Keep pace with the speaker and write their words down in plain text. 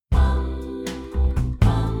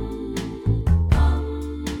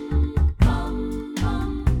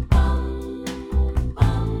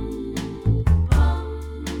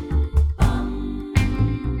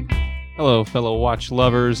Hello, fellow watch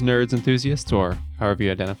lovers, nerds, enthusiasts, or however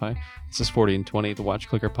you identify. This is 40 and 20, the Watch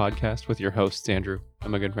Clicker podcast with your hosts, Andrew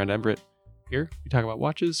and my good friend Everett. Here, we talk about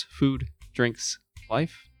watches, food, drinks,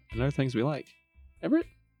 life, and other things we like. Everett,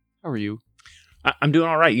 how are you? I'm doing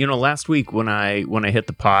all right. You know, last week when I hit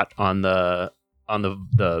the pot on the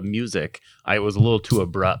music, I was a little too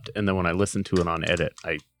abrupt, and then when I listened to it on edit,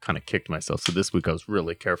 I kind of kicked myself. So this week I was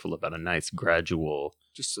really careful about a nice gradual,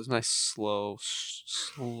 just a nice slow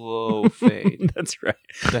fade. That's right.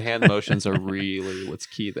 The hand motions are really what's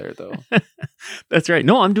key there, though. That's right.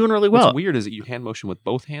 No, I'm doing really well. What's weird is that you hand motion with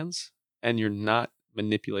both hands, and you're not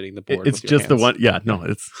manipulating the board. It's with your just hands. the one. Yeah, no,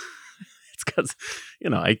 it's because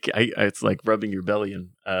I it's like rubbing your belly and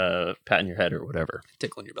patting your head or whatever,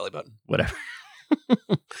 tickling your belly button, whatever.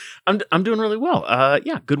 I'm doing really well.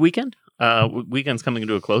 Yeah, good weekend. Weekend's coming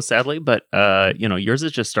to a close, sadly, but yours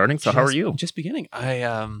is just starting. So how are you? Just beginning.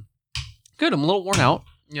 Good. I'm a little worn out.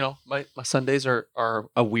 You know, my Sundays are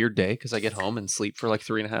a weird day because I get home and sleep for like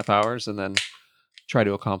 3.5 hours and then try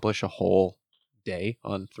to accomplish a whole day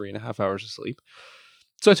on 3.5 hours of sleep.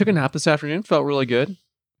 So I took a nap this afternoon. Felt really good.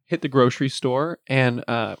 Hit the grocery store and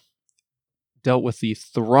dealt with the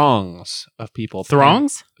throngs of people.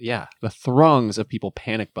 Throngs? The throngs of people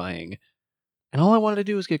panic buying. And all I wanted to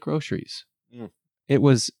do was get groceries. Mm. It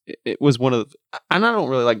was one of the, and I don't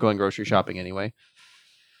really like going grocery shopping anyway.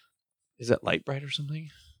 Is that light bright or something?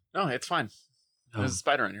 No, it's fine. There's a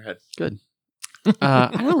spider on your head. Good.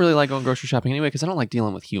 I don't really like going grocery shopping anyway because I don't like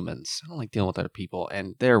dealing with humans. I don't like dealing with other people.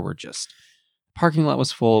 And there were just, parking lot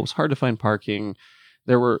was full. It was hard to find parking.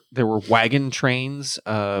 There were wagon trains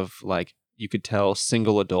of like, you could tell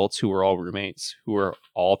single adults who were all roommates who were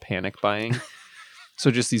all panic buying. So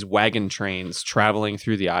just these wagon trains traveling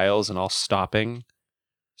through the aisles and all stopping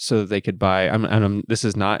so that they could buy. This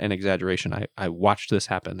is not an exaggeration. I watched this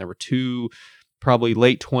happen. There were two probably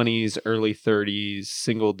late 20s, early 30s,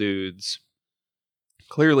 single dudes,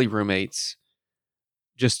 clearly roommates,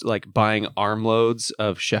 just like buying armloads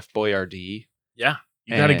of Chef Boyardee. Yeah,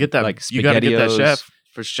 you got to get that. Like you got to get that chef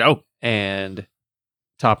for show. And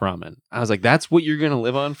top ramen. I was like, that's what you're going to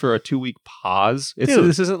live on for a 2-week pause? Dude.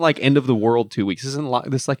 This isn't like end of the world 2 weeks. This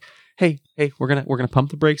isn't this like, hey, we're going to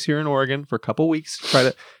pump the brakes here in Oregon for a couple weeks.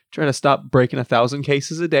 Try to stop breaking 1,000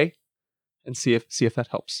 cases a day and see if that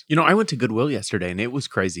helps. You know, I went to Goodwill yesterday and it was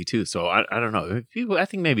crazy too. So I don't know. I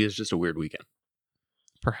think maybe it's just a weird weekend.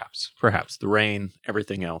 Perhaps the rain,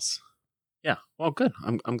 everything else. Yeah. Well, good.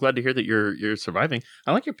 I'm glad to hear that you're surviving.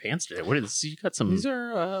 I like your pants today. What is this? You got some. These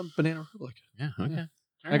are Banana Republic. Yeah. Okay. Yeah.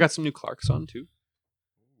 Right. I got some new Clarks on too.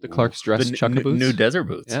 The Clarks dress chukka boots. New desert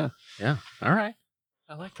boots. Yeah. Yeah. All right.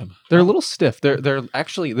 I like them. They're a little stiff. They're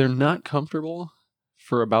not comfortable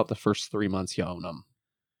for about the first 3 months you own them.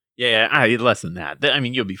 Yeah. Less than that. I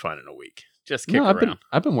mean, you'll be fine in a week. Just kick around.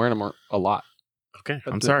 I've been wearing them a lot. Okay.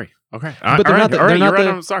 I'm sorry. Okay. But they're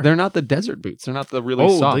not the desert boots. They're not the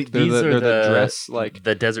really soft. They're the dress, like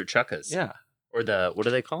the desert chukkas. Yeah. Or what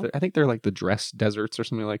do they call them? I think they're like the dress deserts or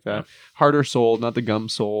something like that. Yeah. Harder sole, not the gum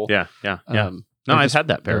sole. Yeah. No, I've had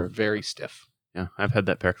that pair. They're very stiff. Yeah, I've had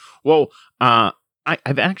that pair. Well,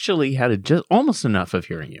 I've actually had just almost enough of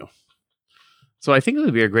hearing you. So I think it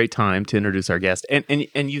would be a great time to introduce our guest.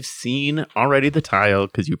 And you've seen already the tile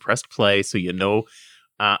because you pressed play, so you know.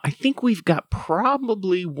 I think we've got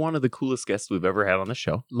probably one of the coolest guests we've ever had on the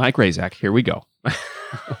show. Mike Razak, here we go.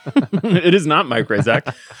 It is not Mike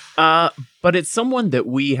Razak, but it's someone that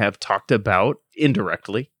we have talked about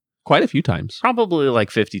indirectly. Quite a few times. Probably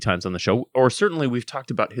like 50 times on the show. Or certainly we've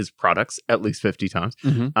talked about his products at least 50 times.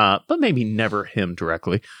 Mm-hmm. But maybe never him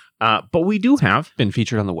directly. But we do have been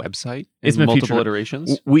featured on the website. It's been multiple featured.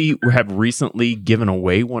 iterations. We have recently given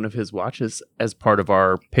away one of his watches as part of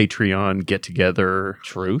our Patreon get together.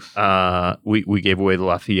 Truth. We gave away the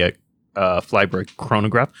Lafayette Flybreak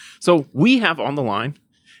chronograph. So we have on the line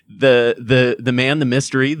the man, the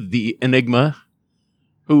mystery, the enigma,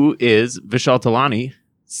 who is Vishal Talani,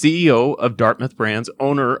 CEO of Dartmouth Brands,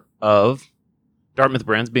 owner of Dartmouth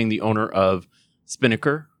Brands, being the owner of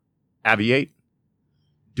Spinnaker, Aviate,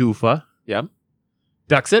 Dufa,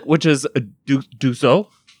 Duxit, which is a Duxo,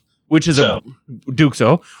 which is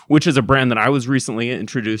Duxo, which is a brand that I was recently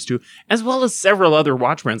introduced to, as well as several other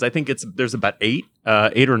watch brands. I think there's about eight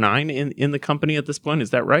or nine in the company at this point.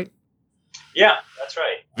 Is that right? Yeah, that's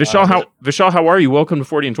right. Vishal, how are you? Welcome to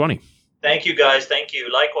 40 and 20. Thank you, guys. Thank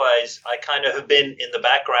you. Likewise, I kind of have been in the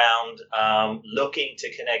background looking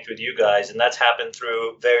to connect with you guys, and that's happened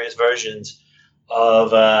through various versions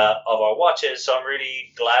of our watches. So I'm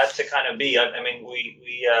really glad to kind of be. I mean,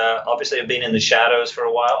 we obviously have been in the shadows for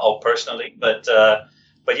a while, personally, but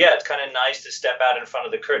yeah, it's kind of nice to step out in front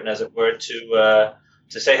of the curtain, as it were, to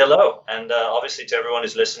say hello, and obviously to everyone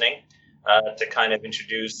who's listening, to kind of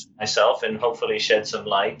introduce myself and hopefully shed some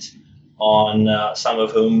light on some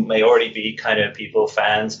of whom may already be kind of people,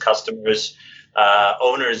 fans, customers,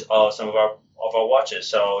 owners of some of our watches.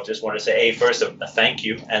 So just want to say, first a thank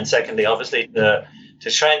you, and secondly, obviously to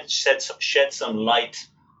try and shed some light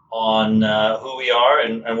on who we are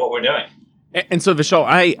and what we're doing. And so, Vishal,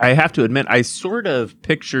 I have to admit, I sort of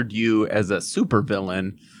pictured you as a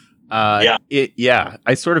supervillain. I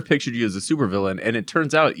sort of pictured you as a supervillain, and it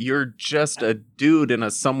turns out you're just a dude in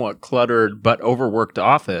a somewhat cluttered but overworked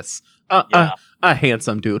office. A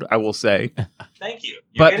handsome dude, I will say. Thank you.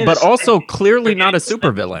 But also clearly not a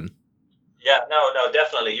supervillain. Yeah, no,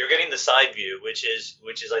 definitely. You're getting the side view, which is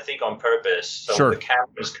I think on purpose. So sure. The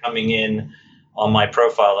camera's coming in on my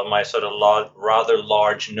profile of my sort of rather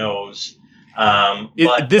large nose.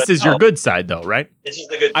 This is your good side, though, right? This is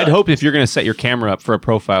the good side. I'd hope if you're going to set your camera up for a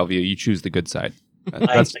profile view, you choose the good side.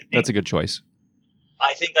 That's a good choice.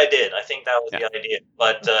 I think I did. I think that was the idea,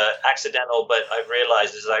 but accidental. But I've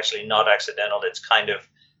realized this is actually not accidental. It's kind of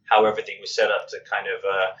how everything was set up to kind of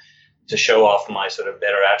to show off my sort of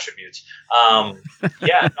better attributes. I'm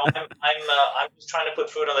just trying to put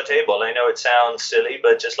food on the table. I know it sounds silly,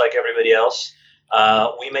 but just like everybody else,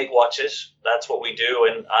 we make watches. That's what we do,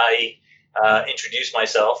 and I introduce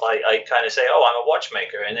myself. I kind of say, I'm a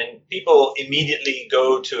watchmaker, and then people immediately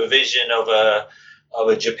go to a vision of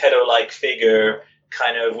a Geppetto-like figure,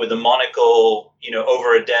 kind of with a monocle,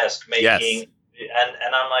 over a desk making,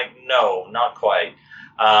 and I'm like, no, not quite.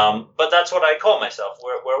 But that's what I call myself.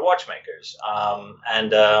 We're watchmakers,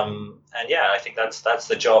 and I think that's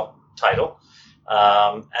the job title.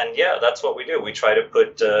 That's what we do. We try to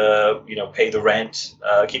put, pay the rent,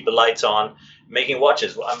 keep the lights on, making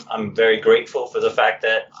watches. I'm very grateful for the fact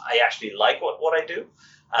that I actually like what I do.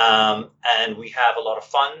 And we have a lot of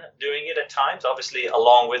fun doing it at times. Obviously,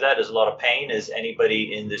 along with that is a lot of pain, as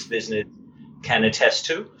anybody in this business can attest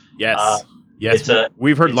to. Yes. Yes.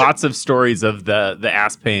 We've heard lots of stories of the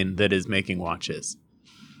ass pain that is making watches.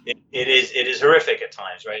 It is horrific at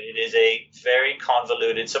times, right? It is a very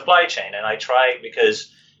convoluted supply chain. And I try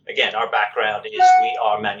because, again, our background is we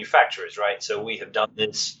are manufacturers, right? So we have done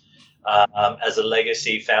this as a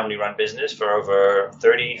legacy family-run business for over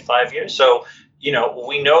 35 years. So,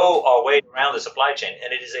 we know our way around the supply chain,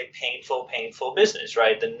 and it is a painful business,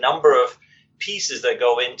 right? The number of pieces that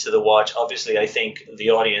go into the watch, obviously, I think the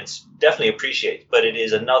audience definitely appreciates, but it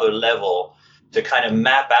is another level to kind of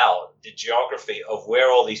map out the geography of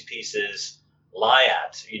where all these pieces lie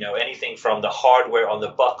at. Anything from the hardware on the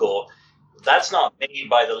buckle, that's not made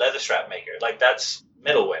by the leather strap maker. Like, that's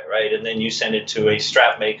middleware, right? And then you send it to a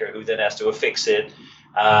strap maker who then has to affix it.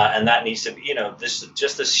 And that needs to be,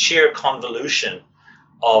 this sheer convolution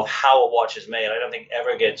of how a watch is made, I don't think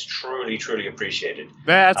ever gets truly appreciated.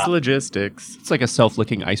 That's logistics. It's like a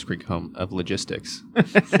self-licking ice cream cone of logistics.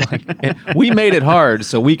 We made it hard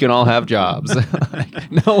so we can all have jobs.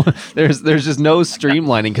 No, there's just no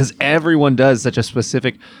streamlining because everyone does such a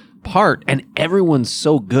specific part, and everyone's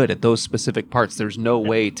so good at those specific parts. There's no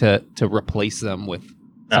way to replace them with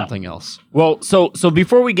something else. Well, so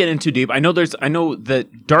before we get in too deep, I know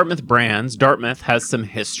that Dartmouth has some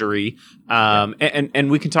history,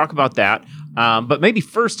 and we can talk about that. But maybe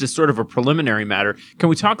first, as sort of a preliminary matter, can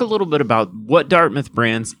we talk a little bit about what Dartmouth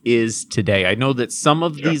Brands is today? I know that some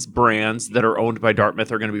of these brands that are owned by Dartmouth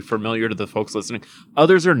are going to be familiar to the folks listening.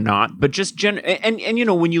 Others are not, but just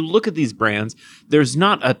when you look at these brands, there's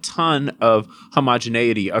not a ton of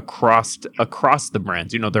homogeneity across the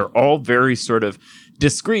brands. They're all very sort of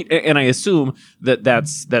discreet, and I assume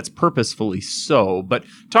that's purposefully so. But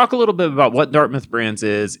talk a little bit about what Dartmouth Brands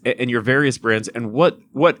is and your various brands, and what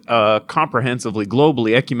comprehensively,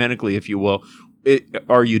 globally, ecumenically, if you will,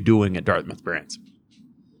 are you doing at Dartmouth Brands?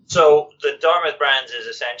 So the Dartmouth Brands is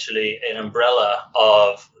essentially an umbrella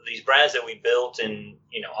of these brands that we built and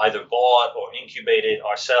either bought or incubated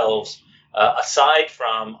ourselves. Aside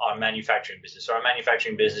from our manufacturing business. So our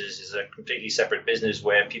manufacturing business is a completely separate business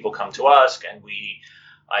where people come to us and we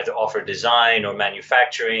either offer design or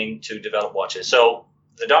manufacturing to develop watches. So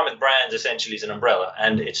the Dartmouth Brands essentially is an umbrella.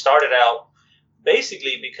 And it started out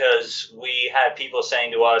basically because we had people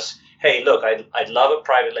saying to us, hey, look, I'd love a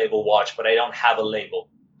private label watch, but I don't have a label.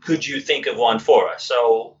 Could you think of one for us?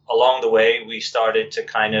 So along the way, we started to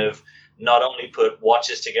kind of not only put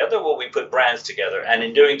watches together, well, we put brands together. And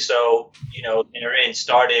in doing so, therein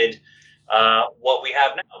started what we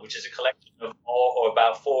have now, which is a collection of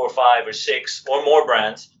about 4 or 5 or 6 or more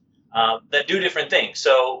brands that do different things.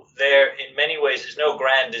 So there, in many ways, there's no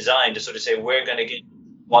grand design to sort of say, we're going to get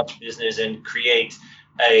watch business and create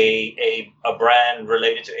a brand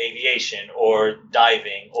related to aviation or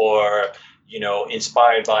diving or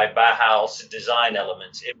inspired by Bauhaus design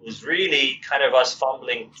elements. It was really kind of us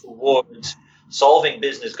fumbling towards solving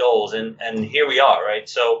business goals, and here we are, right?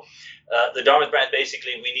 So the Dartmouth brand,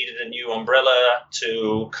 basically, we needed a new umbrella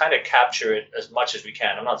to kind of capture it as much as we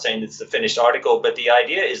can. I'm not saying it's the finished article, but the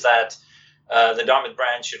idea is that the Dartmouth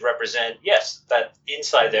brand should represent, yes, that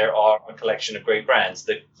inside there are a collection of great brands.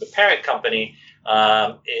 The parent company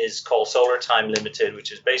is called Solar Time Limited,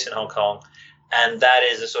 which is based in Hong Kong. And that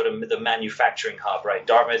is a sort of the manufacturing hub, right?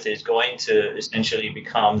 Dartmouth is going to essentially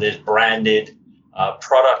become this branded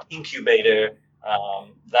product incubator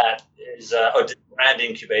that is, or brand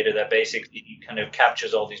incubator that basically kind of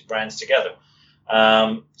captures all these brands together.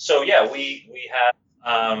 So yeah, we have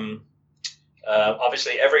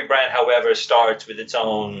obviously every brand, however, starts with its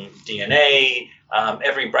own DNA.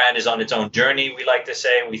 Every brand is on its own journey. We like to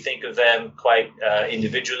say we think of them quite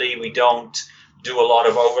individually. We don't do a lot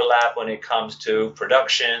of overlap when it comes to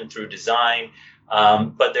production through design.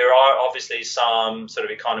 But there are obviously some sort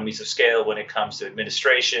of economies of scale when it comes to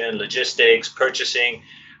administration, logistics, purchasing.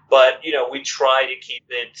 But, we try to keep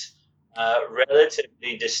it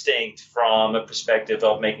relatively distinct from a perspective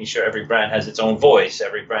of making sure every brand has its own voice,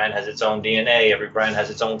 every brand has its own DNA, every brand has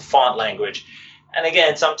its own font language. And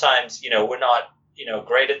again, sometimes, we're not,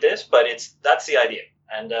 great at this, but that's the idea.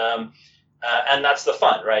 And that's the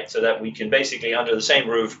fun, right? So that we can basically, under the same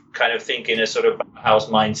roof, kind of think in a sort of house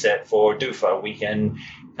mindset for Dufa. We can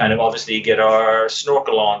kind of obviously get our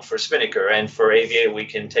snorkel on for Spinnaker, and for Aviator, we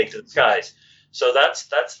can take to the skies. So that's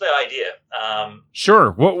the idea.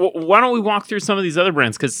 Sure. Why don't we walk through some of these other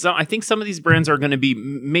brands? Because I think some of these brands are going to be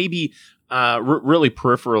maybe really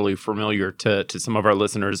peripherally familiar to some of our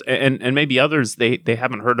listeners, and maybe others they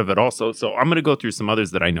haven't heard of it also. So I'm going to go through some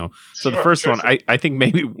others that I know. So the first one, I think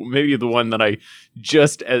maybe the one that I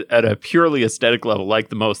just at a purely aesthetic level like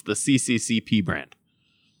the most, the CCCP brand.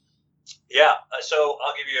 Yeah. So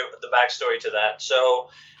I'll give you the backstory to that. So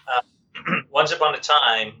once upon a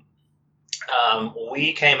time,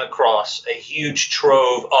 we came across a huge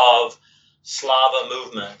trove of Slava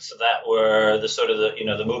movements that were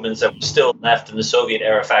the movements that were still left in the Soviet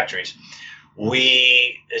era factories.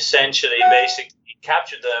 We essentially basically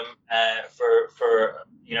captured them for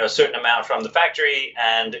a certain amount from the factory,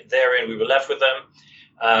 and therein we were left with them.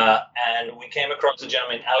 And we came across a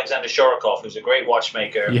gentleman, Alexander Shorokov, who's a great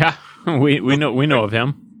watchmaker. Yeah, we know of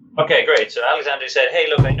him. Okay, great. So Alexander said, "Hey,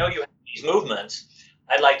 look, I know you have these movements.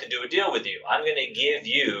 I'd like to do a deal with you. I'm going to give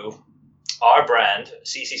you our brand,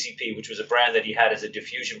 CCCP, which was a brand that he had as a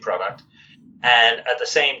diffusion product. And at the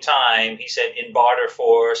same time, he said, in barter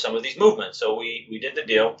for some of these movements." So we did the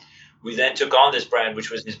deal. We then took on this brand,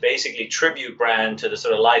 which was his basically tribute brand to the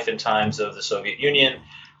sort of life and times of the Soviet Union.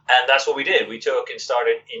 And that's what we did. We took and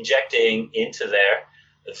started injecting into there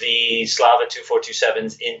the Slava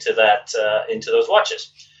 2427s into those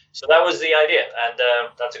watches. So that was the idea. And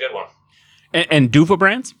that's a good one. And Dufa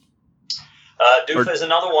brands? Dufa is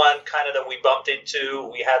another one kind of that we bumped into.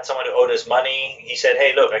 We had someone who owed us money. He said,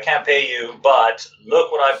 "Hey, look, I can't pay you, but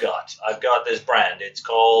look what I've got. I've got this brand. It's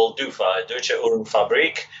called Dufa, Deutsche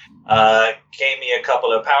Uhrenfabrik." Gave me a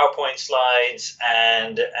couple of PowerPoint slides,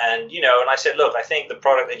 and I said, "Look, I think the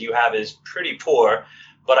product that you have is pretty poor,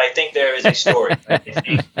 but I think there is a story. I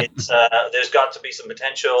think there's got to be some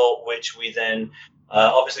potential," which we then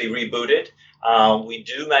obviously rebooted. We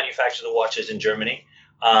do manufacture the watches in Germany,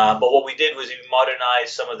 but what we did was we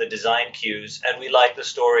modernized some of the design cues, and we liked the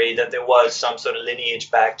story that there was some sort of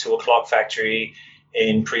lineage back to a clock factory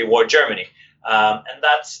in pre-war Germany. And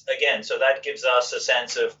that's, again, so that gives us a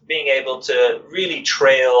sense of being able to really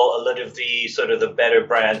trail a lot of the sort of the better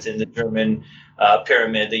brands in the German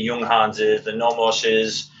pyramid, the Junghanses, the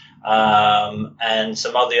Nomosches, and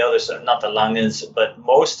some of the others, not the Langens, but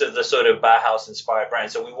most of the sort of Bauhaus inspired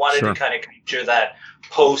brands. So we wanted to kind of capture that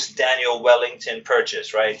post Daniel Wellington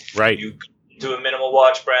purchase, right? Right. You do a minimal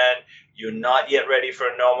watch brand, you're not yet ready for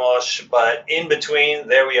a Nomosh, but in between,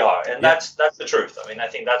 there we are. And that's the truth. I mean, I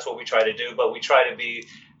think that's what we try to do, but we try to be,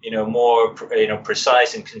 more,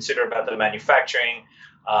 precise and considerate about the manufacturing.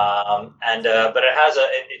 But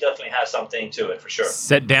it definitely has something to it for sure.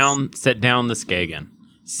 Set down the Skagen.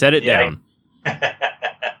 Set it down.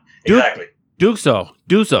 Exactly. Duxo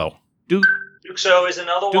is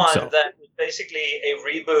another one that was basically a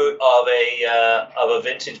reboot of a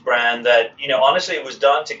vintage brand that, honestly, it was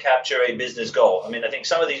done to capture a business goal. I mean, I think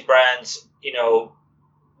some of these brands,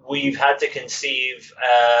 we've had to conceive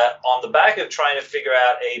on the back of trying to figure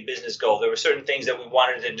out a business goal. There were certain things that we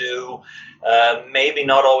wanted to do, maybe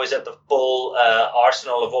not always at the full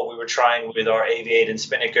arsenal of what we were trying with our Aviate and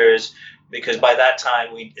Spinnakers. because by that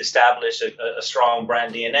time we established a strong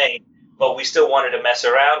brand DNA, but we still wanted to mess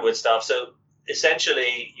around with stuff. So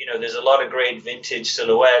essentially, there's a lot of great vintage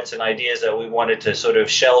silhouettes and ideas that we wanted to sort of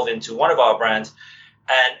shelve into one of our brands.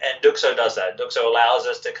 And Duxo does that. Duxo allows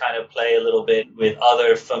us to kind of play a little bit with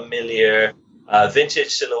other familiar vintage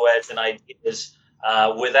silhouettes and ideas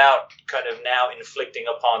without kind of now inflicting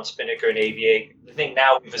upon Spinnaker and Aviate. I think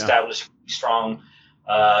now we've established a strong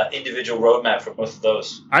individual roadmap for both of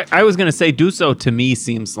those. I was going to say Duxo to me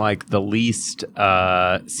seems like the least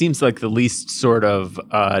sort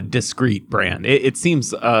of discreet brand. It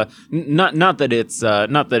seems not that it's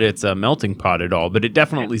a melting pot at all, but it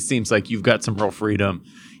definitely seems like you've got some real freedom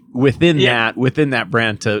within that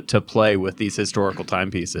brand to play with these historical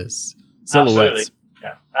timepieces, silhouettes.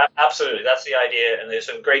 Absolutely. That's the idea. And there's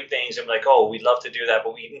some great things. I'm like, oh, we'd love to do that,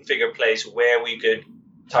 but we didn't figure a place where we could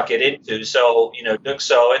tuck it into. So,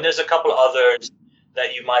 Duxo, and there's a couple others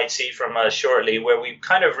that you might see from us shortly where we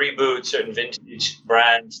kind of reboot certain vintage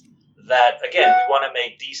brands that, again, we want to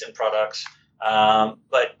make decent products,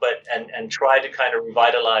 but try to kind of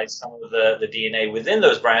revitalize some of the DNA within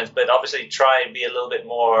those brands, but obviously try and be a little bit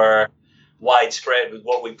more widespread with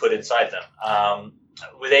what we put inside them.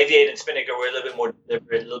 With Aviate and Spinnaker, we're a little bit more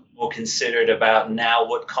deliberate, a little bit more considered about now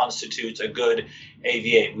what constitutes a good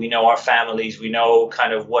Aviate. We know our families, we know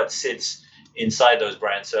kind of what sits inside those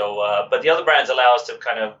brands. So, but the other brands allow us to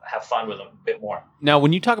kind of have fun with them a bit more. Now,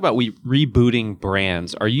 when you talk about rebooting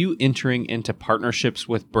brands, are you entering into partnerships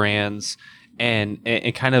with brands and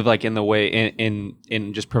kind of like in the way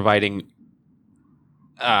in just providing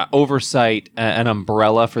oversight, an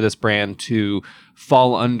umbrella for this brand to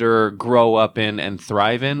fall under, grow up in, and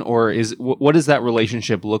thrive in? Or what does that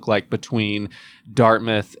relationship look like between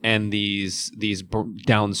Dartmouth and these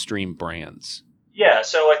downstream brands? Yeah,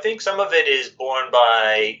 so I think some of it is born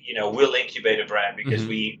by, we'll incubate a brand because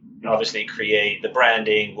we obviously create the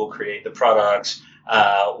branding, we'll create the products,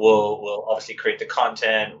 we'll obviously create the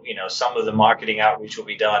content, some of the marketing outreach will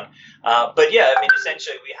be done. But yeah, I mean,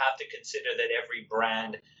 essentially we have to consider that every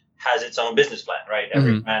brand has its own business plan, right?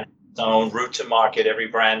 Every brand has its own route to market. Every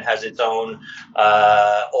brand has its own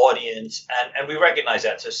audience. And we recognize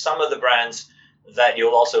that. So some of the brands that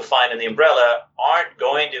you'll also find in the umbrella aren't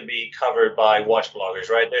going to be covered by watch bloggers,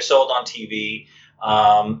 right? They're sold on TV.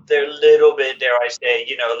 They're a little bit, dare I say,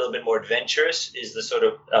 a little bit more adventurous is the sort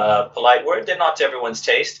of polite word. They're not to everyone's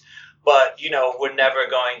taste, but, we're never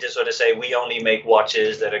going to sort of say we only make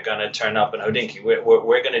watches that are going to turn up in Hodinkee.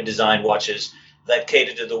 We're going to design watches that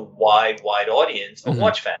cater to the wide audience of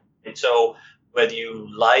watch fans. And so whether you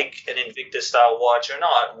like an Invictus style watch or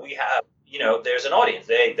not, we have, there's an audience.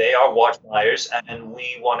 They are watch buyers, and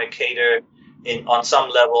we want to cater on some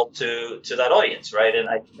level to that audience, right? And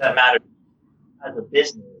I think that matters as a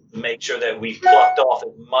business to make sure that we've plucked off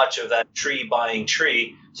as much of that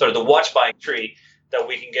sort of the watch buying tree that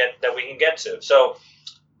we can get to. So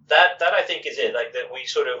that I think is it. Like that we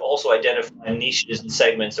sort of also identify niches and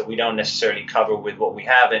segments that we don't necessarily cover with what we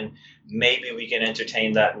have, and maybe we can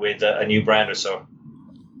entertain that with a new brand or so.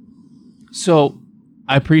 So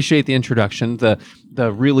I appreciate the introduction, the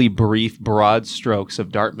really brief, broad strokes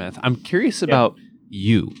of Dartmouth. I'm curious about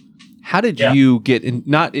you. How did you get in?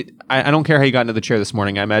 I don't care how you got into the chair this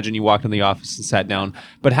morning. I imagine you walked in the office and sat down.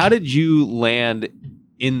 But how did you land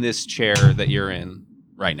in this chair that you're in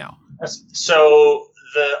right now? So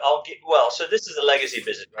this is a legacy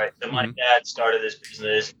business, right? So my dad started this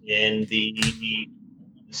business in the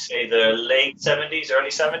late 70s, early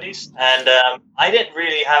 70s. And I didn't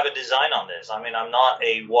really have a design on this. I mean, I'm not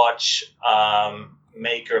a watch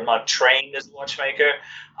maker. I'm not trained as a watchmaker.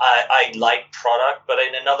 I like product, but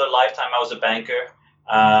in another lifetime, I was a banker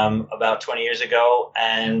about 20 years ago,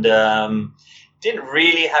 and didn't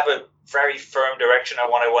really have a very firm direction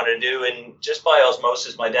on what I wanted to do. And just by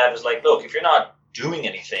osmosis, my dad was like, look, if you're not doing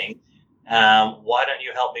anything, why don't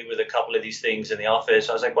you help me with a couple of these things in the office?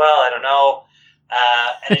 I was like, well, I don't know.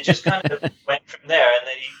 And it just kind of went from there. And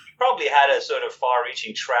then he probably had a sort of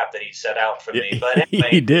far-reaching trap that he set out for me. But anyway,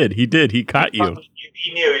 he did. He caught you.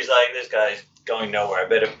 He knew. He's like, this guy's going nowhere. I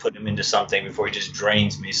better put him into something before he just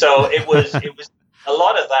drains me. So it was a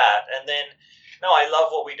lot of that. And then, no, I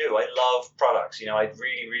love what we do. I love products. I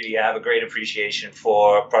really, really have a great appreciation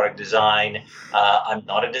for product design. I'm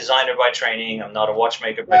not a designer by training. I'm not a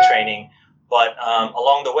watchmaker by training. But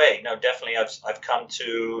along the way, definitely I've come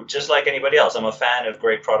to, just like anybody else, I'm a fan of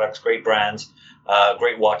great products, great brands,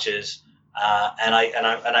 great watches, and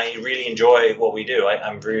I really enjoy what we do.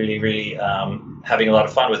 I'm really, really having a lot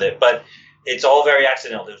of fun with it. But it's all very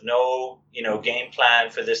accidental. There's no game plan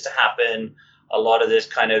for this to happen. A lot of this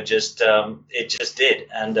kind of just it just did,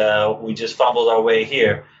 and we just fumbled our way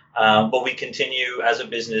here. But we continue as a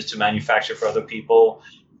business to manufacture for other people.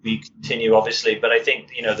 We continue, obviously, but I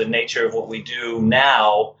think, the nature of what we do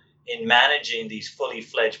now in managing these fully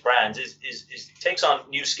fledged brands is takes on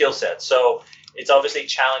new skill sets. So it's obviously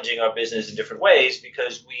challenging our business in different ways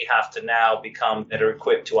because we have to now become better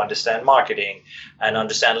equipped to understand marketing and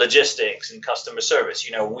understand logistics and customer service.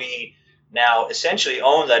 We now essentially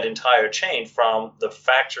own that entire chain from the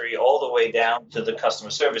factory all the way down to the customer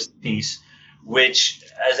service piece, which,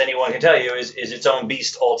 as anyone can tell you, is its own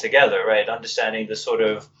beast altogether, right? Understanding the sort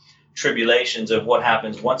of tribulations of what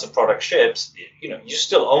happens once a product ships, you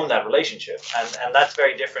still own that relationship. And that's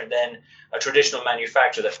very different than a traditional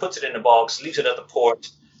manufacturer that puts it in a box, leaves it at the port,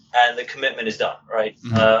 and the commitment is done, right?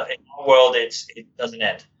 In our world, it doesn't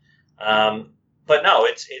end. But no,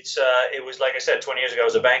 it was, like I said, 20 years ago I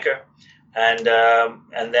was a banker, and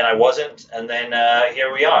then I wasn't, and then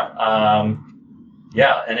here we are.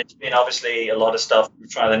 And it's been obviously a lot of stuff through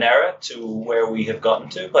trial and error to where we have gotten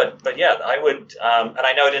to. But yeah, I would, and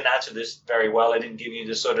I know I didn't answer this very well. I didn't give you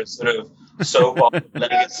the sort of soap opera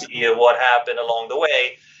legacy of what happened along the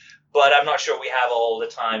way. But I'm not sure we have all the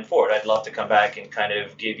time for it. I'd love to come back and kind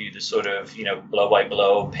of give you the sort of, blow by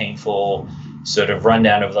blow, painful sort of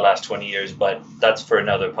rundown over the last 20 years. But that's for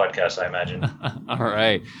another podcast, I imagine. All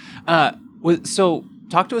right. So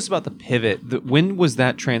talk to us about the pivot. When was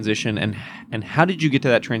that transition, and how did you get to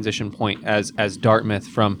that transition point as Dartmouth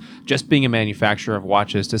from just being a manufacturer of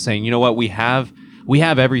watches to saying, you know what, we have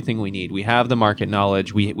everything we need. We have the market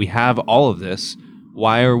knowledge. We have all of this.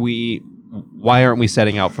 Why aren't we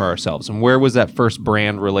setting out for ourselves? And where was that first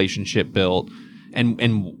brand relationship built?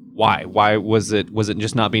 And why? Why was it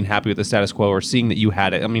just not being happy with the status quo or seeing that you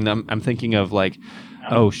had it? I mean, I'm thinking of like,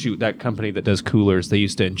 oh shoot, that company that does coolers, they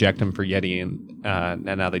used to inject them for Yeti, and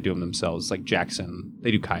now they do them themselves. Like Jackson,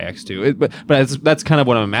 they do kayaks too. But that's kind of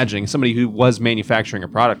what I'm imagining. Somebody who was manufacturing a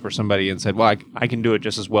product for somebody and said, well, I can do it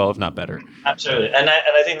just as well, if not better. Absolutely, and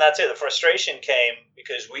I think that's it. The frustration came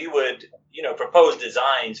because we would propose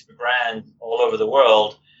designs for brands all over the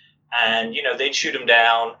world, and they'd shoot them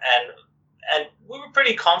down, and we were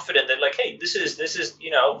pretty confident that, like, hey, this is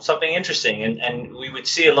something interesting, and we would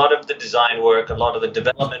see a lot of the design work, a lot of the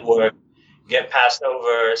development work get passed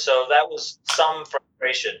over. So that was some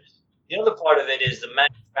frustration. The other part of it is the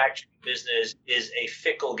manufacturing business is a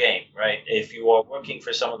fickle game, right? If you are working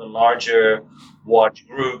for some of the larger watch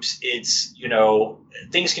groups, it's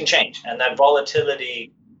things can change, and that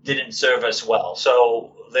volatility didn't serve us well.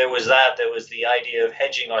 So there was that. There was the idea of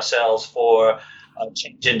hedging ourselves for a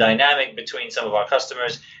change in dynamic between some of our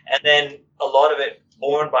customers, and then a lot of it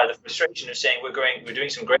born by the frustration of saying we're doing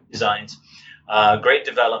some great designs, great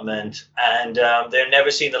development, and they're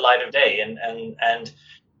never seeing the light of day. And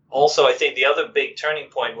also, I think the other big turning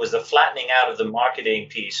point was the flattening out of the marketing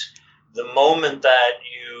piece. The moment that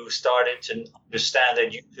you started to understand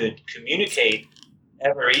that you could communicate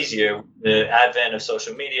ever easier with the advent of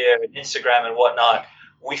social media and Instagram and whatnot,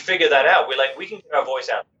 we figured that out. We're like, we can get our voice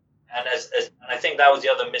out. And and I think that was the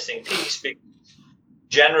other missing piece, because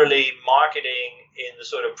generally marketing in the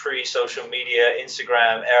sort of pre-social media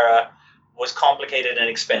Instagram era was complicated and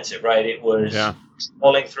expensive, right? It was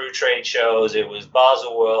scrolling through trade shows, it was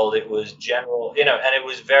Baselworld, it was general, and it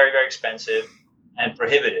was very, very expensive and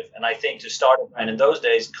prohibitive. And I think to start a brand in those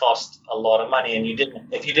days cost a lot of money, and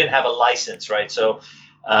if you didn't have a license, right? So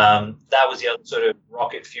that was the other sort of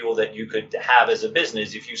rocket fuel that you could have as a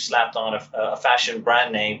business. If you slapped on a fashion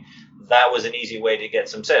brand name, that was an easy way to get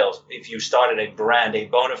some sales. If you started a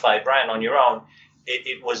bona fide brand on your own,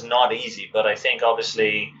 it was not easy. But I think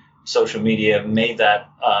obviously social media made that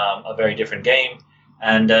a very different game,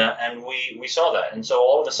 and we saw that. And so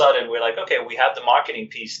all of a sudden we're like, okay, we have the marketing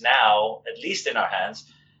piece now, at least in our hands.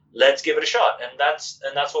 Let's give it a shot, and that's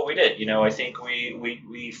what we did. I think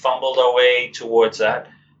we fumbled our way towards that,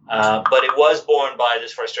 but it was born by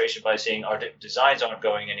this frustration by seeing our designs aren't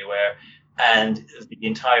going anywhere, and the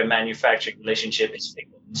entire manufacturing relationship is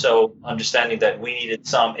fickle. So understanding that we needed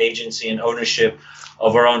some agency and ownership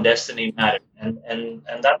of our own destiny mattered, and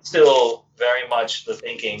that's still very much the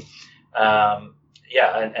thinking. So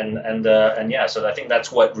I think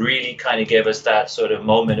that's what really kind of gave us that sort of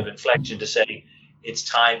moment of inflection to say, it's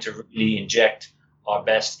time to really inject our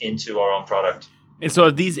best into our own product. And so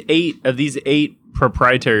of these eight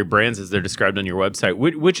proprietary brands as they're described on your website,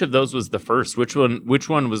 which of those was the first? Which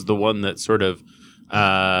one was the one that sort of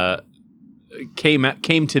came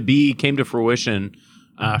to fruition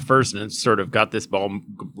first, and sort of got this ball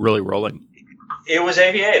really rolling? It was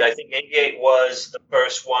AV8. I think AV8 was the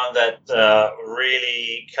first one that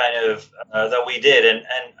really kind of that we did, and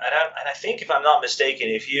I think, if I'm not mistaken,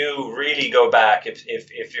 if you really go back, if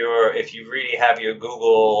you really have your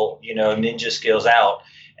Google ninja skills out,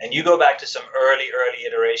 and you go back to some early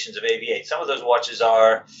iterations of AV8, some of those watches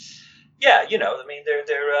are, I mean, they're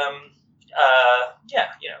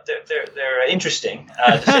interesting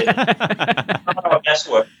to say the best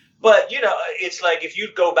word. But, it's like if you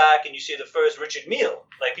go back and you see the first Richard Mille,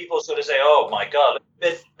 like people sort of say, oh, my God,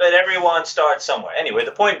 but everyone starts somewhere. Anyway,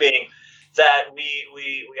 the point being that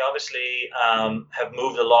we obviously have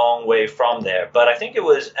moved a long way from there. But I think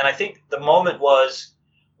the moment was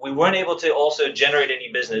we weren't able to also generate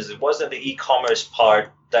any business. It wasn't the e-commerce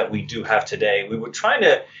part that we do have today. We were trying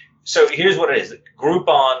to. So here's what it is.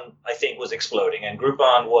 Groupon, I think, was exploding, and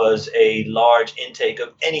Groupon was a large intake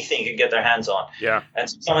of anything you could get their hands on. Yeah. And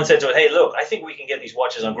someone said to us, hey, look, I think we can get these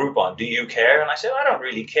watches on Groupon. Do you care? And I said, I don't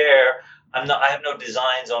really care. I have no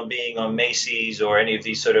designs on being on Macy's or any of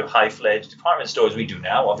these sort of high-fledged department stores. We do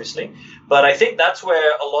now, obviously. But I think that's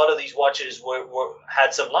where a lot of these watches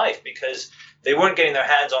had some life, because they weren't getting their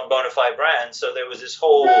hands on bona fide brands. So there was this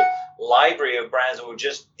whole library of brands that were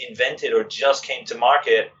just invented or just came to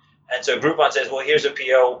market. And so Groupon says, well, here's a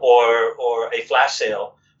PO or a flash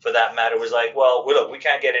sale, for that matter, was like, well, look, we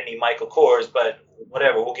can't get any Michael Kors, but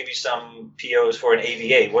whatever, we'll give you some POs for an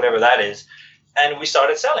AV8, whatever that is. And we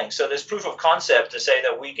started selling. So there's proof of concept to say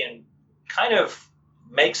that we can kind of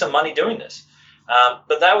make some money doing this.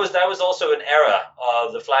 But that was also an era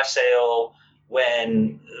of the flash sale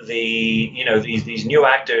when these new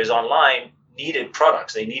actors online needed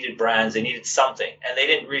products, they needed brands, they needed something, and they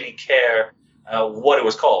didn't really care what it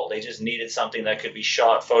was called. They just needed something that could be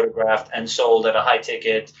shot, photographed, and sold at a high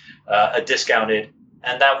ticket, a discounted.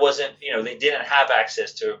 And that wasn't, they didn't have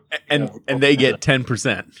access to. And they get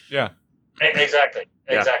 10%. Yeah. Exactly.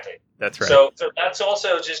 Yeah, that's right. So that's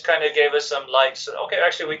also just kind of gave us some light. So, okay,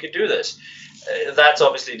 actually, we could do this. That's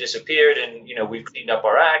obviously disappeared, and we've cleaned up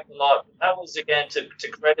our act a lot. That was, again, to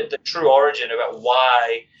credit the true origin about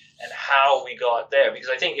why and how we got there. Because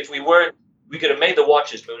I think if we could have made the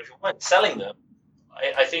watches, but if we weren't selling them,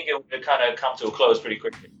 I think it would have kind of come to a close pretty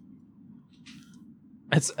quickly.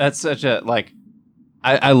 That's such a, like,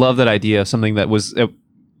 I love that idea of something that was,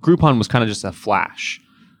 Groupon was kind of just a flash.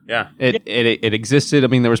 Yeah. It existed. I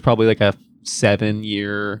mean, there was probably like a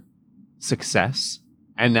 7-year success,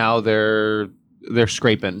 and now they're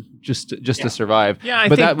scraping just to survive. Yeah, I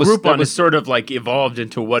think Groupon was sort of like evolved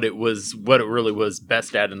into what it really was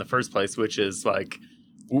best at in the first place, which is like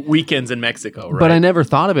weekends in Mexico, right? But I never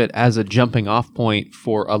thought of it as a jumping off point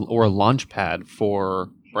or a launch pad for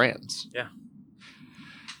brands. Yeah.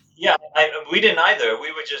 Yeah, we didn't either.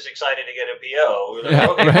 We were just excited to get a PO. We were like,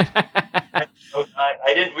 okay.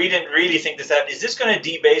 Right. We didn't really think this out. Is this going to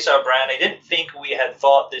debase our brand? I didn't think we had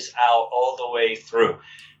thought this out all the way through.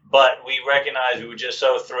 But we recognized we were just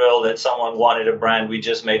so thrilled that someone wanted a brand we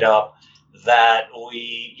just made up that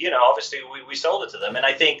we, obviously we sold it to them. And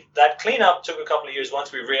I think that cleanup took a couple of years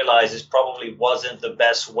once we realized this probably wasn't the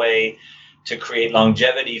best way to create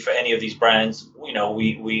longevity for any of these brands.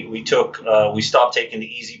 We stopped taking the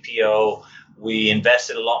easy PO. We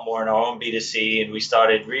invested a lot more in our own B2C, and we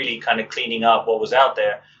started really kind of cleaning up what was out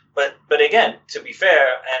there. But again, to be fair,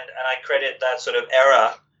 and I credit that sort of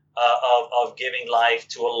era of giving life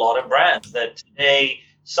to a lot of brands that today,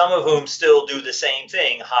 some of whom still do the same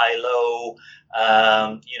thing, high, low,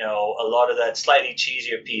 a lot of that slightly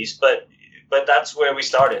cheesier piece. But that's where we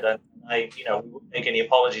started. And we wouldn't make any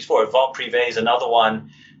apologies for it. Vente Privée is another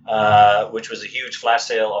one, which was a huge flash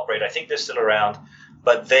sale operator. I think they're still around.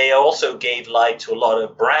 But they also gave life to a lot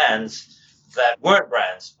of brands that weren't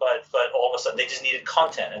brands, but all of a sudden they just needed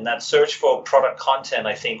content. And that search for product content,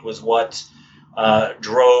 I think, was what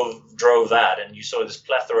drove that. And you saw this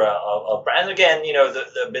plethora of brands. Again,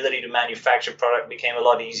 the ability to manufacture product became a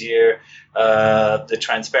lot easier. The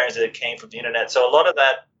transparency that came from the internet. So a lot of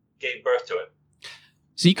that gave birth to it.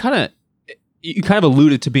 So you kind of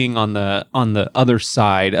alluded to being on the other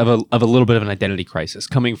side of a little bit of an identity crisis,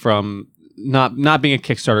 coming from not being a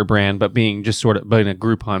Kickstarter brand, but being just sort of being a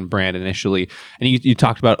Groupon brand initially. And you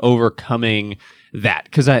talked about overcoming that,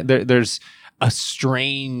 because there's a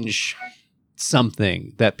strange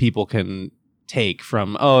something that people can take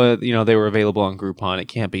from, they were available on Groupon, it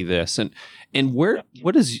can't be this. And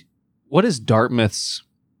what is Dartmouth's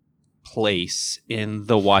place in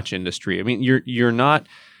the watch industry? I mean, you're not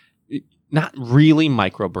really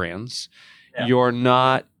micro brands. Yeah. You're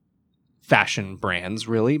not fashion brands,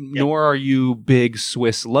 really, nor are you big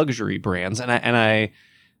Swiss luxury brands. And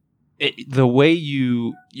the way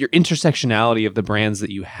your intersectionality of the brands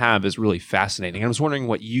that you have is really fascinating. I was wondering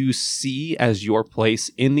what you see as your place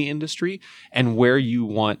in the industry and where you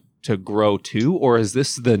want to grow to, or is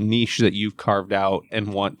this the niche that you've carved out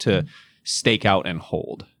and want to stake out and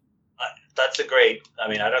hold? That's a great. I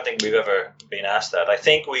mean, I don't think we've ever been asked that. I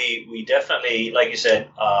think we definitely, like you said,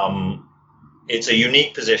 it's a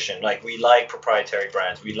unique position. Like, we like proprietary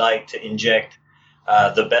brands. We like to inject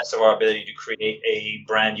the best of our ability to create a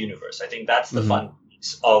brand universe. I think that's the fun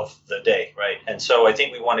piece of the day, right? And so I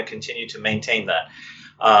think we want to continue to maintain that.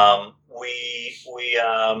 We're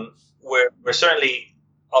certainly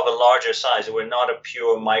of a larger size. We're not a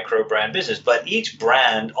pure micro brand business, but each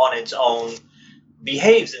brand on its own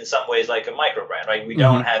behaves in some ways like a micro brand, right? We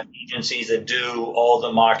don't have agencies that do all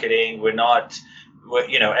the marketing.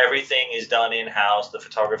 Everything is done in-house, the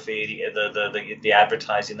photography, the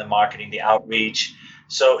advertising, the marketing, the outreach.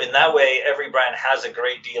 So in that way, every brand has a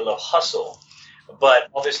great deal of hustle. But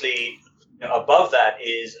obviously, above that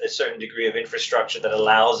is a certain degree of infrastructure that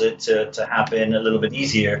allows it to happen a little bit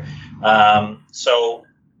easier. So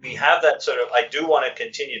we have that sort of, I do want to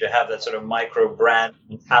continue to have that sort of micro brand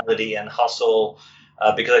mentality and hustle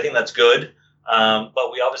because I think that's good.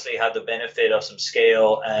 But we obviously have the benefit of some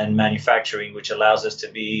scale and manufacturing, which allows us to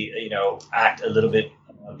be, act a little bit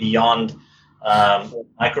beyond what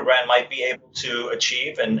micro brand might be able to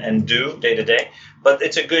achieve and do day to day. But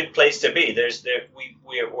it's a good place to be.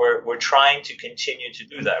 We're trying to continue to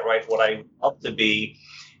do that, right? What I hope to be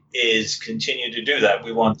is continue to do that.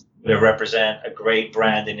 We want to represent a great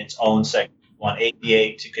brand in its own segment. We want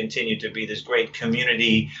AV8 to continue to be this great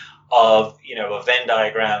community of, a Venn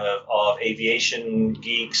diagram of aviation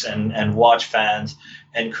geeks and watch fans,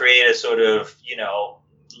 and create a sort of,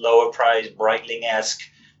 lower price Breitling-esque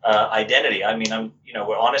identity. I mean,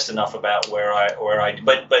 we're honest enough about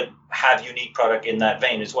but have unique product in that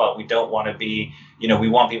vein as well. We don't want to be, we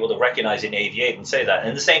want people to recognize in AV8 and say that.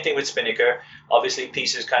 And the same thing with Spinnaker. Obviously,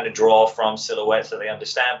 pieces kind of draw from silhouettes that they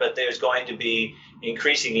understand, but there's going to be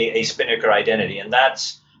increasingly a Spinnaker identity, and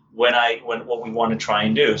that's when what we want to try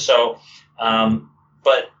and do. So,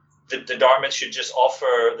 but the Dartmouth should just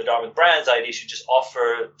offer, the Dartmouth Brands ID should just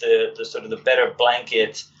offer the sort of the better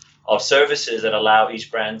blanket of services that allow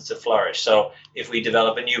each brand to flourish. So if we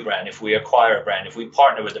develop a new brand, if we acquire a brand, if we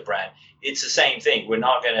partner with a brand, it's the same thing. We're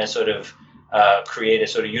not going to sort of create a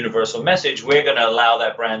sort of universal message. We're going to allow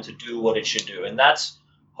that brand to do what it should do. And that's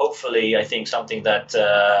hopefully, I think, something that,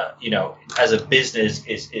 as a business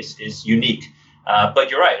is unique.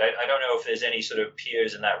 But you're right. I don't know if there's any sort of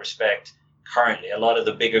peers in that respect currently. A lot of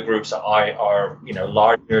the bigger groups are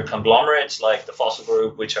larger conglomerates like the Fossil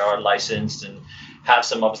Group, which are licensed and have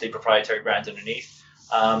some obviously proprietary brands underneath.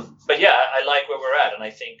 But yeah, I like where we're at, and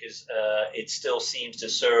I think it still seems to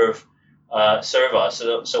serve us.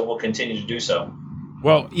 So we'll continue to do so.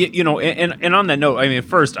 Well, and on that note, I mean,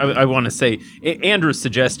 first I want to say Andrew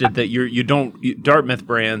suggested that Dartmouth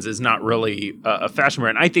Brands is not really a fashion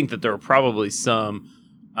brand. I think that there are probably some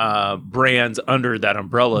brands under that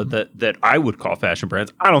umbrella that I would call fashion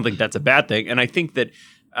brands. I don't think that's a bad thing, and I think that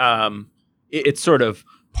it's sort of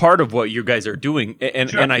part of what you guys are doing, and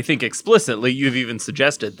Sure. And I think explicitly you've even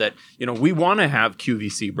suggested that we want to have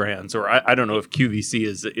QVC brands, or I don't know if QVC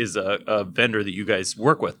is a vendor that you guys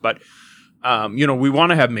work with, but. We want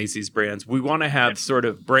to have Macy's brands. We want to have sort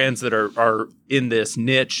of brands that are in this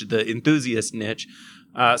niche, the enthusiast niche.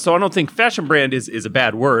 So I don't think fashion brand is a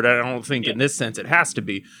bad word. I don't think in this sense it has to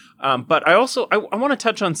be. But I also I want to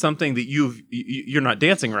touch on something that you're not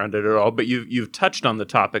dancing around it at all, but you've touched on the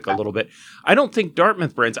topic a little bit. I don't think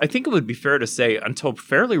Dartmouth Brands. I think it would be fair to say until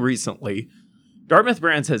fairly recently, Dartmouth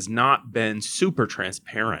Brands has not been super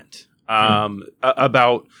transparent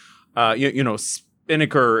about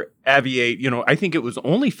Spinnaker, AV8, I think it was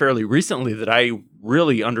only fairly recently that I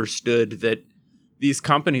really understood that these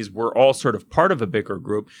companies were all sort of part of a bigger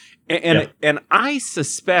group. And I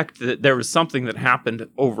suspect that there was something that happened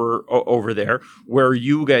over there where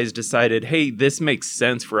you guys decided, hey, this makes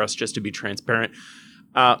sense for us just to be transparent.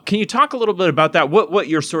 Can you talk a little bit about that? What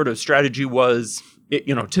your sort of strategy was,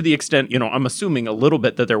 to the extent, I'm assuming a little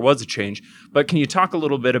bit that there was a change, but can you talk a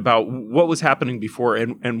little bit about what was happening before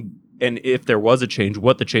and if there was a change,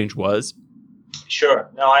 what the change was? Sure.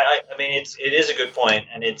 No, I mean, it is a good point,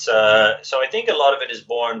 and it's so I think a lot of it is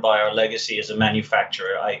born by our legacy as a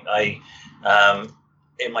manufacturer. I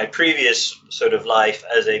in my previous sort of life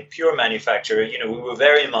as a pure manufacturer, we were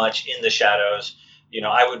very much in the shadows.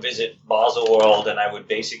 I would visit Baselworld, and I would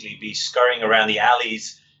basically be scurrying around the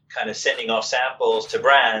alleys, kind of sending off samples to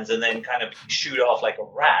brands, and then kind of shoot off like a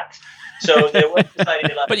rat. So there was this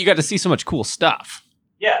idea, but you got to see so much cool stuff.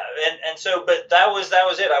 Yeah, and so, but that was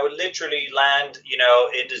it. I would literally land,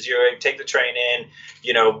 into Zurich, take the train in,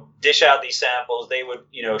 dish out these samples. They would,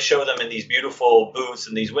 show them in these beautiful booths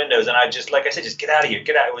and these windows, and I just, like I said, just get out of here,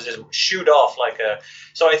 get out. It was just shoot off like a.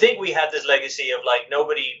 So I think we had this legacy of like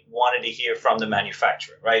nobody wanted to hear from the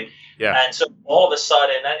manufacturer, right? Yeah. And so all of a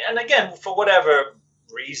sudden, and again, for whatever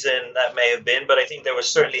reason that may have been, but I think there was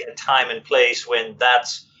certainly a time and place when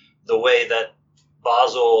that's the way that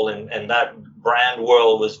Basel and that brand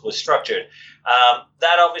world was structured.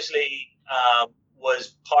 That obviously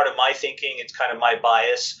was part of my thinking. It's kind of my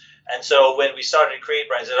bias. And so when we started to create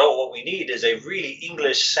brands, I said, what we need is a really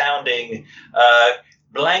English sounding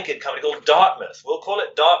blanket company called Dartmouth. We'll call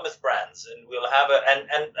it Dartmouth Brands, and we'll have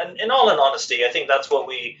and in all honesty, I think that's what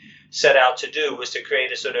we set out to do, was to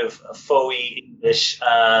create a sort of a faux English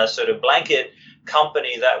sort of blanket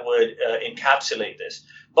company that would encapsulate this.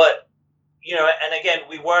 But and again,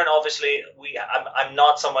 we weren't obviously. I'm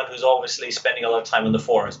not someone who's obviously spending a lot of time on the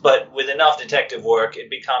forums, but with enough detective work, it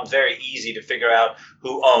becomes very easy to figure out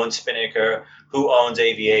who owns Spinnaker, who owns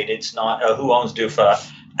AV8. It's not who owns Dufa,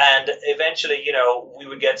 and eventually, we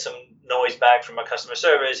would get some noise back from our customer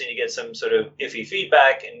service, and you get some sort of iffy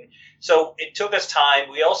feedback, and so it took us time.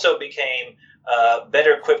 We also became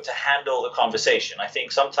better equipped to handle the conversation. I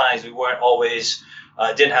think sometimes we weren't always.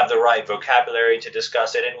 Didn't have the right vocabulary to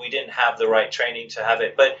discuss it, and we didn't have the right training to have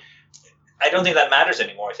it. But I don't think that matters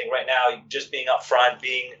anymore. I think right now, just being upfront,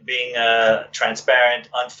 being transparent,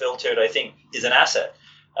 unfiltered, I think is an asset.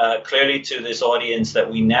 Clearly, to this audience that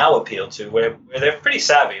we now appeal to, where they're pretty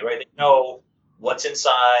savvy, right? They know what's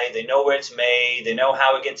inside, they know where it's made, they know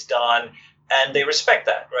how it gets done, and they respect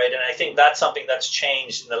that, right? And I think that's something that's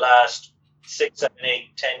changed in the last 6, 7,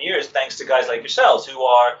 8, 10 years, thanks to guys like yourselves who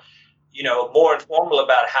are more informal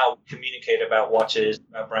about how we communicate about watches,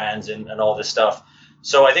 about brands, and all this stuff.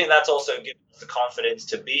 So I think that's also given us the confidence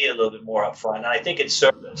to be a little bit more upfront. And I think it's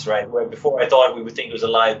served us, right? Where before I thought we would think it was a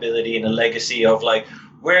liability and a legacy of like,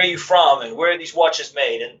 where are you from and where are these watches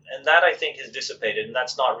made? And that I think has dissipated, and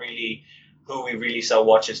that's not really who we really sell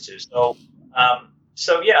watches to.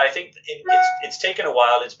 So yeah, I think it's taken a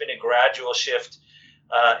while. It's been a gradual shift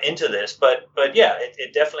into this, but yeah,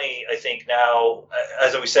 it definitely, I think now,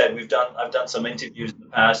 as we said, I've done some interviews in the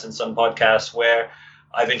past and some podcasts where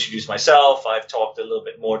I've introduced myself. I've talked a little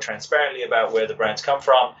bit more transparently about where the brands come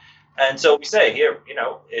from, and so we say here,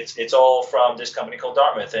 it's all from this company called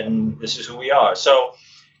Dartmouth, and this is who we are. So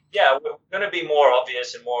yeah, we're going to be more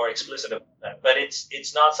obvious and more explicit about that, but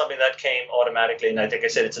it's not something that came automatically. And I think I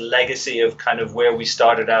said it's a legacy of kind of where we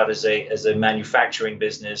started out as a manufacturing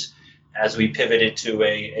business, as we pivoted to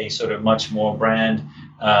a sort of much more brand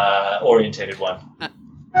orientated one.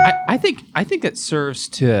 I think it serves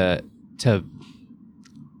to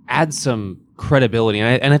add some credibility,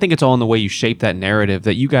 and I think it's all in the way you shape that narrative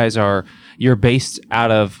that you're based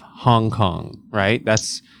out of Hong Kong, right?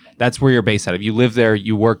 That's where you're based out of. You live there,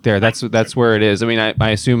 you work there. That's where it is. I mean, I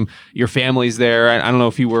assume your family's there. I don't know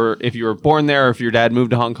if you were born there or if your dad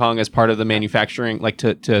moved to Hong Kong as part of the manufacturing, like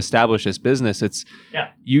to establish this business. It's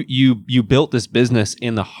you built this business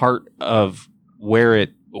in the heart of where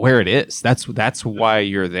it is. That's why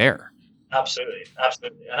you're there. Absolutely.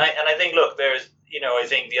 And I think, look, there's I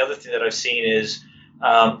think the other thing that I've seen is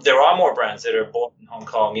there are more brands that are born in Hong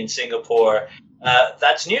Kong, in Singapore.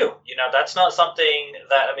 That's new. That's not something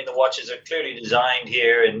that, I mean, the watches are clearly designed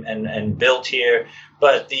here and built here,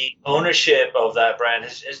 but the ownership of that brand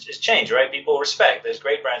has changed, right? People respect. There's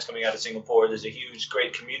great brands coming out of Singapore. There's a huge,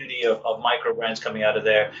 great community of micro brands coming out of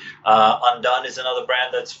there. Undone is another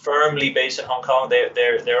brand that's firmly based in Hong Kong.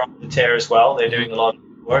 They're on the tear as well. They're doing a lot of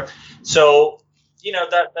work. So,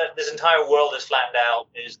 that this entire world is flattened out.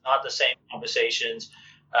 Is not the same conversations.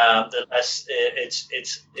 The less it's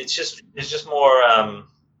just more.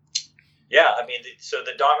 I mean, so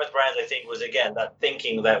the Dartmouth brand, I think, was again that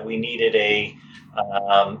thinking that we needed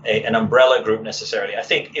an umbrella group necessarily. I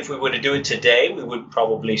think if we were to do it today, we would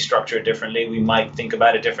probably structure it differently. We might think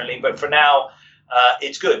about it differently. But for now,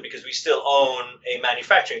 it's good because we still own a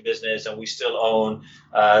manufacturing business and we still own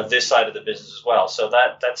this side of the business as well. So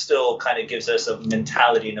that still kind of gives us a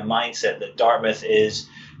mentality and a mindset that Dartmouth is.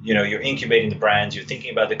 You're incubating the brands, you're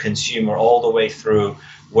thinking about the consumer all the way through.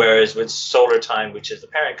 Whereas with Solar Time, which is the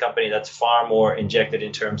parent company, that's far more injected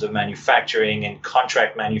in terms of manufacturing and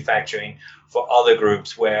contract manufacturing for other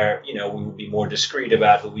groups where, we will be more discreet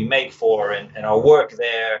about who we make for. And our work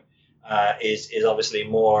there is obviously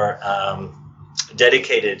more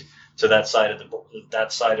dedicated to that side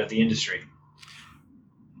of the industry.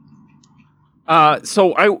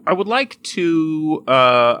 So I would like to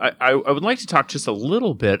I would like to talk just a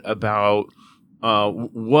little bit about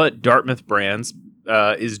what Dartmouth Brands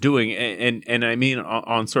is doing, and I mean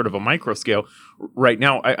on sort of a micro scale right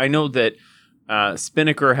now. I know that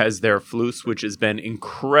Spinnaker has their Flus, which has been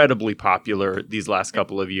incredibly popular these last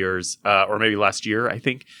couple of years, or maybe last year, I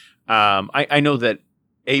think. I know that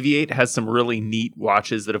Aviate has some really neat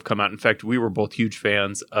watches that have come out. In fact, we were both huge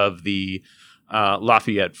fans of the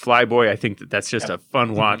Lafayette Flyboy. I think that's just a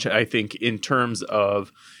fun watch. I think in terms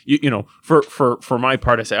of, for my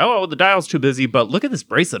part, I say, oh, the dial's too busy, but look at this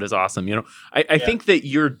bracelet is awesome. I think that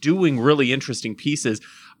you're doing really interesting pieces.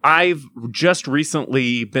 I've just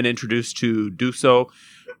recently been introduced to Duso,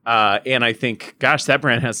 and I think, gosh, that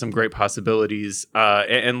brand has some great possibilities.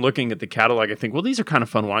 And looking at the catalog, I think, well, these are kind of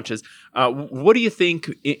fun watches. What do you think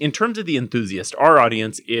in terms of the enthusiast? Our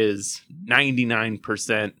audience is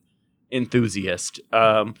 99% enthusiast,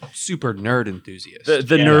 super nerd enthusiast. The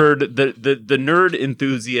nerd, the nerd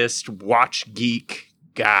enthusiast, watch geek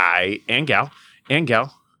guy and gal.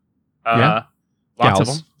 Lots Gals. of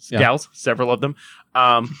them, gals, several of them.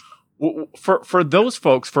 For those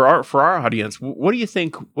folks, for our audience, what do you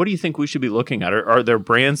think? What do you think we should be looking at? Are there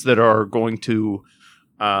brands that are going to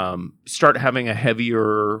start having a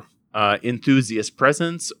heavier enthusiast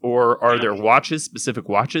presence, or are there specific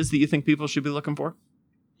watches that you think people should be looking for?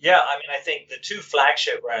 Yeah, I mean, I think the two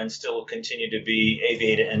flagship brands still continue to be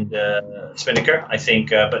Aviate and Spinnaker. I think,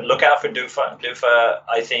 but look out for Dufa. Dufa,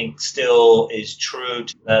 I think, still is true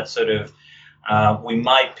to that sort of. We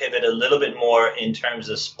might pivot a little bit more in terms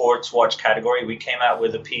of sports watch category. We came out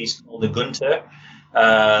with a piece called the Gunter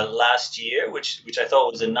last year, which I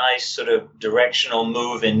thought was a nice sort of directional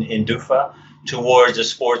move in Dufa towards a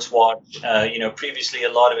sports watch. Previously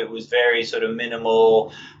a lot of it was very sort of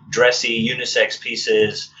minimal, dressy, unisex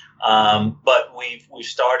pieces. But we've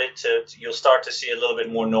started you'll start to see a little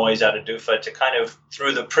bit more noise out of Dufa to kind of,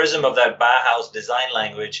 through the prism of that Bauhaus design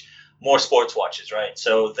language, more sports watches, right?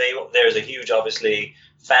 So there's a huge, obviously,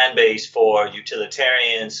 fan base for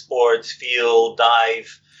utilitarian, sports, field,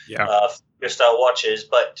 dive, style watches.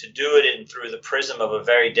 But to do it through the prism of a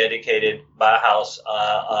very dedicated Bauhaus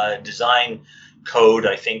design code,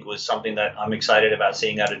 I think, was something that I'm excited about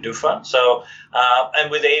seeing out of Dufa. So, and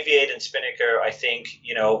with Aviate and Spinnaker, I think,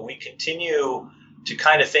 we continue to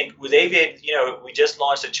kind of think with Aviate, we just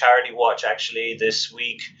launched a charity watch actually this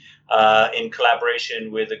week. In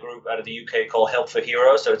collaboration with a group out of the UK called Help for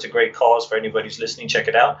Heroes. So it's a great cause for anybody who's listening. Check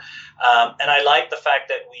it out. And I like the fact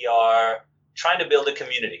that we are trying to build a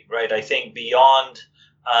community, right? I think beyond,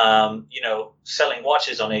 selling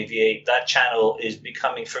watches on Aviate, that channel is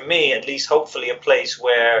becoming, for me, at least hopefully, a place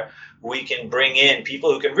where we can bring in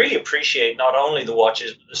people who can really appreciate not only the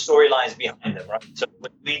watches, but the storylines behind them, right? So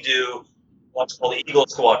when we do what's called the Eagle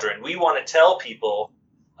Squadron, we want to tell people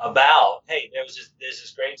about, hey, there's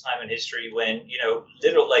this great time in history when,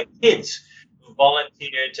 little kids who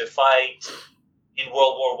volunteered to fight in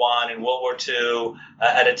World War I and World War II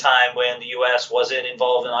at a time when the U.S. wasn't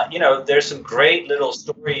involved in, there's some great little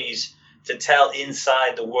stories to tell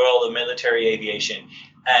inside the world of military aviation,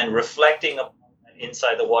 and reflecting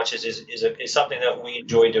inside the watches is something that we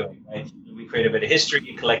enjoy doing, right? We create a bit of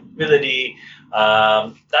history, collectability.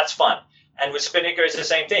 That's fun. And with Spinnaker, it's the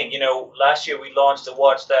same thing. Last year we launched a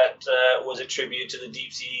watch that was a tribute to the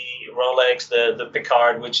Deep Sea Rolex, the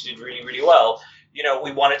Picard, which did really, really well.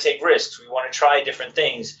 We want to take risks. We want to try different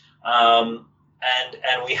things. And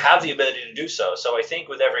we have the ability to do so. So I think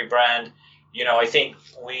with every brand, I think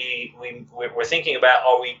we're thinking about,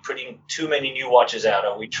 are we putting too many new watches out?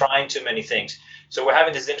 Are we trying too many things? So we're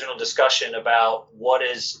having this internal discussion about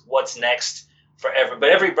what's next. But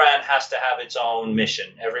every brand has to have its own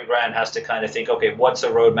mission. Every brand has to kind of think, okay, what's the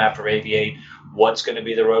roadmap for Aviate? What's going to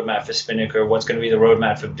be the roadmap for Spinnaker? What's going to be the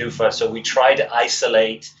roadmap for Dufa? So we try to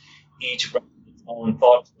isolate each brand's own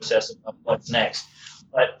thought process of what's next.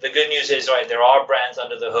 But the good news is, right, there are brands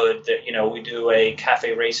under the hood that, we do a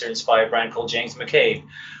cafe racer inspired brand called James McCabe.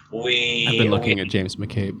 I've been looking at James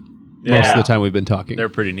McCabe most of the time we've been talking. They're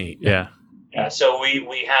pretty neat. Yeah. Yeah, so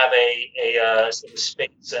we have a sort of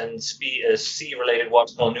space and sea related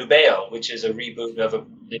watch called Nubeo, which is a reboot of a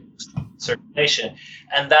circulation,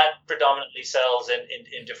 and that predominantly sells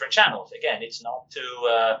in different channels. Again, it's not too.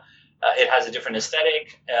 It has a different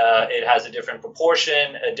aesthetic, it has a different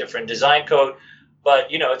proportion, a different design code, but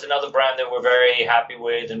it's another brand that we're very happy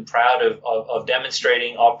with and proud of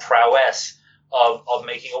demonstrating our prowess of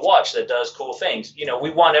making a watch that does cool things. We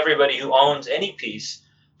want everybody who owns any piece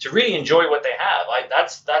to really enjoy what they have.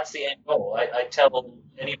 That's the end goal. I tell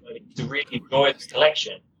anybody to really enjoy the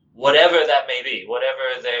collection, whatever that may be,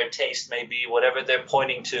 whatever their taste may be, whatever they're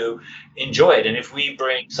pointing to, enjoy it. And if we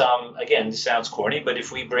bring some, again, this sounds corny, but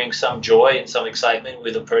if we bring some joy and some excitement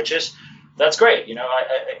with a purchase, that's great. You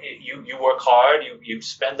work hard, you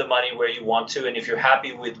spend the money where you want to, and if you're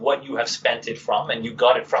happy with what you have spent it from, and you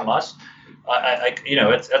got it from us,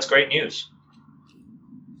 that's great news.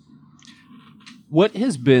 What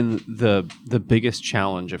has been the biggest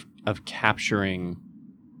challenge of capturing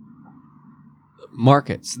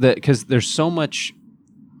markets? Because there's so much,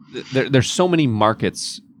 there's so many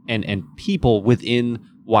markets and people within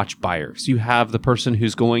watch buyers. You have the person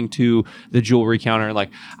who's going to the jewelry counter, like,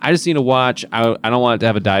 I just need a watch. I don't want it to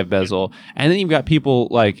have a dive bezel. And then you've got people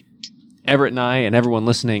like Everett and I and everyone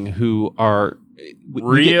listening who are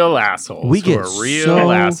real assholes. We get real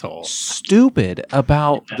so assholes. stupid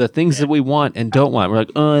about the things that we want and don't want. We're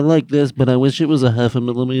like, oh, I like this, but I wish it was a 0.5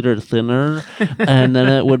 millimeter thinner, and then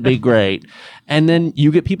it would be great. And then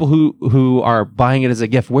you get people who are buying it as a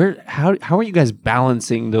gift. How are you guys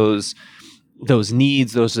balancing those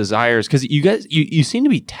needs, those desires? Because you guys you seem to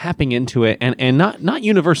be tapping into it, and not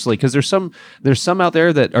universally, because there's some out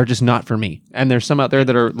there that are just not for me, and there's some out there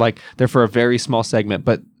that are like they're for a very small segment,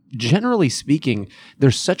 but generally speaking,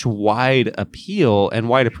 there's such wide appeal and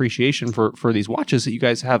wide appreciation for these watches that you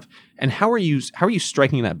guys have. And how are you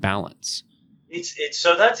striking that balance? It's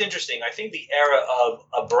so that's interesting. I think the era of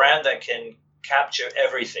a brand that can capture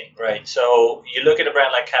everything, right? So you look at a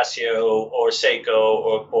brand like Casio or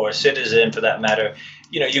Seiko or Citizen, for that matter.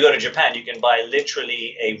 You go to Japan, you can buy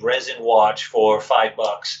literally a resin watch for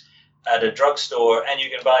 $5 at a drugstore, and you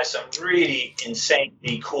can buy some really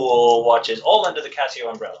insanely cool watches, all under the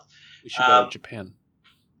Casio umbrella. We should go to Japan.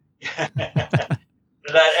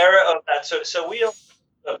 That era of that. So we don't,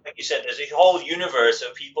 like you said, there's a whole universe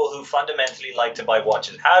of people who fundamentally like to buy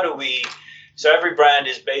watches. So every brand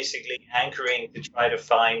is basically anchoring to try to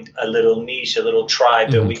find a little niche, a little tribe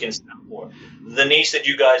that we can sell for. The niche that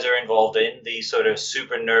you guys are involved in, the sort of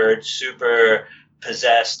super nerd, super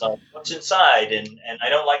possessed of what's inside, and I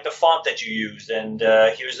don't like the font that you used, and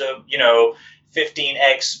here's a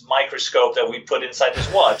 15x microscope that we put inside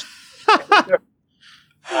this watch.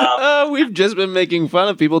 We've just been making fun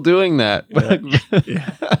of people doing that,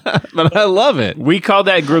 but I love it. We call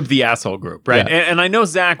that group the asshole group, right? Yeah. And I know,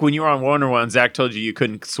 Zach, when you were on Warner One, Zach told you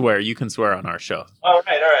couldn't swear. You can swear on our show. All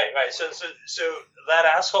right. So that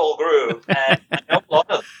asshole group, and I know a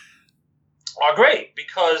lot of them are great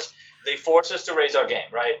because they force us to raise our game,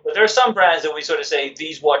 right? But there are some brands that we sort of say,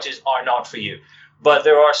 these watches are not for you. But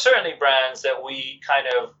there are certainly brands that we kind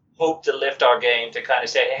of hope to lift our game to kind of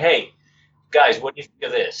say, hey, guys, what do you think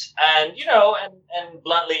of this? And, and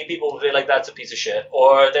bluntly, people will be like, that's a piece of shit.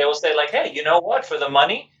 Or they will say like, hey, you know what? For the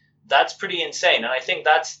money, that's pretty insane. And I think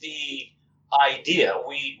that's the idea.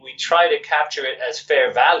 We try to capture it as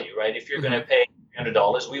fair value, right? If you're going to pay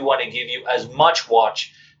 $300, we want to give you as much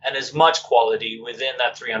watch and as much quality within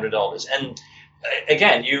that $300. And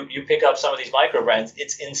again, you pick up some of these micro brands,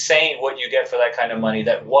 it's insane what you get for that kind of money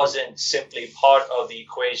that wasn't simply part of the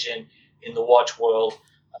equation in the watch world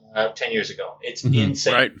 10 years ago. It's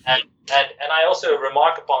insane. Right. And I also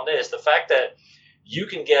remark upon this, the fact that you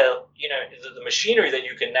can get, the machinery that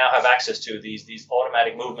you can now have access to, these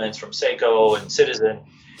automatic movements from Seiko and Citizen,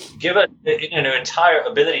 give it an entire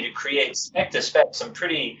ability to create spec to spec some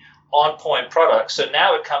pretty on-point products. So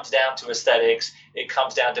now it comes down to aesthetics, it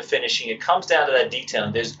comes down to finishing, it comes down to that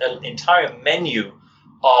detailing. There's an entire menu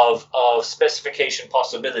of specification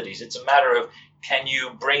possibilities. It's a matter of, can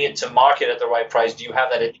you bring it to market at the right price? Do you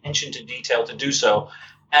have that attention to detail to do so?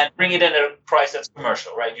 And bring it in at a price that's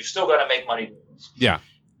commercial, right? You've still got to make money doing this. Yeah.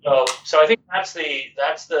 So I think that's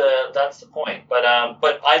the point. But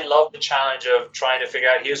I love the challenge of trying to figure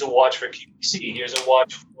out, here's a watch for QVC, here's a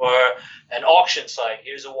watch for an auction site,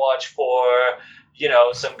 here's a watch for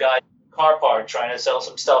some guy in a car park trying to sell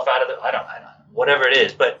some stuff out of I don't know, whatever it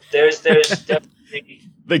is. But there's definitely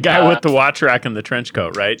the guy with the watch rack and the trench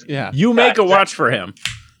coat, right? Yeah. You make a watch for him.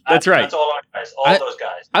 That's right. That's all our guys. All those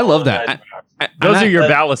guys. I love that. Those are your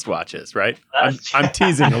ballast watches, right? I'm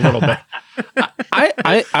teasing a little bit.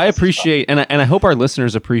 I appreciate, and I hope our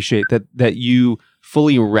listeners appreciate that you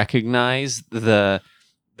fully recognize the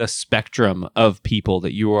spectrum of people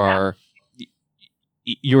that you're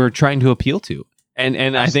trying to appeal to.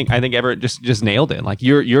 And I think Everett just nailed it. Like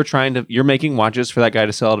you're making watches for that guy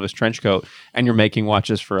to sell out of his trench coat, and you're making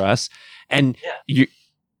watches for us. And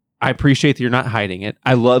I appreciate that you're not hiding it.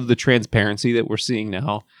 I love the transparency that we're seeing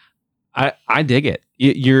now. I dig it.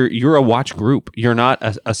 You're a watch group. You're not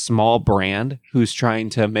a small brand who's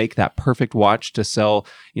trying to make that perfect watch to sell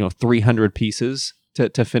 300 pieces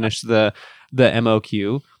to finish the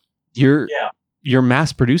MOQ. You're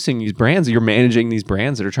mass producing these brands. You're managing these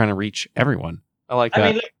brands that are trying to reach everyone. I like that.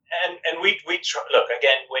 I mean, and we look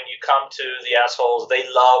again, when you come to the assholes, they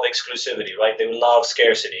love exclusivity, right? They love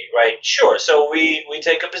scarcity, right? Sure. So we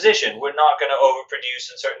take a position. We're not going to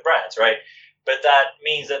overproduce in certain brands, right? But that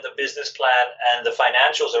means that the business plan and the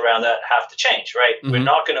financials around that have to change, right? Mm-hmm. We're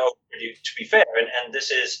not going to overproduce, to be fair, and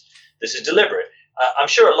this is deliberate. I'm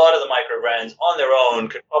sure a lot of the micro brands on their own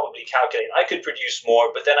could probably calculate, I could produce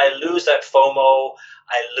more, but then I lose that FOMO,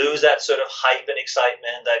 I lose that sort of hype and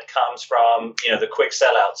excitement that comes from, the quick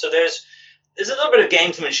sellout. So there's a little bit of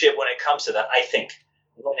gamesmanship when it comes to that, I think,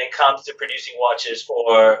 when it comes to producing watches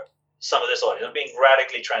for some of this audience. I'm being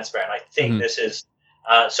radically transparent. I think this is,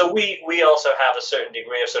 so we also have a certain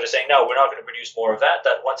degree of sort of saying, no, we're not going to produce more of that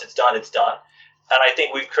once it's done, it's done. And I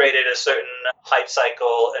think we've created a certain hype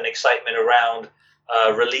cycle and excitement around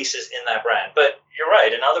releases in that brand. But you're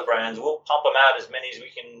right, in other brands, we'll pump them out as many as we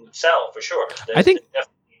can sell for sure. I think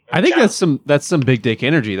that's some big dick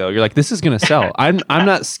energy though. You're like, this is gonna sell. I'm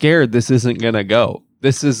not scared this isn't gonna go.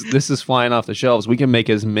 This is flying off the shelves. We can make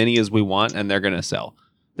as many as we want and they're gonna sell.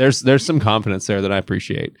 There's some confidence there that I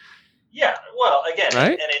appreciate. Yeah, well, again,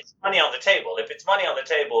 right? And it's money on the table. If it's money on the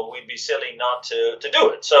table, we'd be silly not to do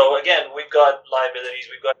it. So again, we've got liabilities,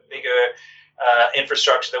 we've got a bigger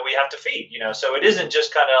infrastructure that we have to feed. So it isn't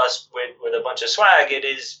just kind of us with a bunch of swag. It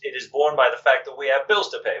is borne by the fact that we have bills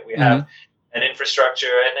to pay. We have an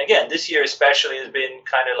infrastructure, and again, this year especially has been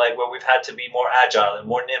kind of like where we've had to be more agile and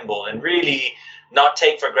more nimble, and really not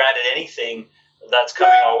take for granted anything that's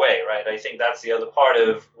coming our way, right? I think that's the other part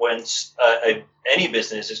of when any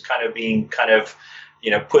business is kind of being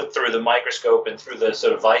put through the microscope and through the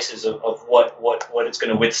sort of vices of what it's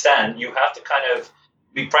going to withstand. You have to kind of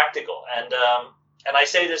be practical, and I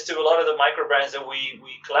say this to a lot of the micro brands that we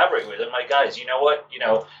collaborate with. I'm like, guys, you know what?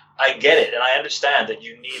 I get it, and I understand that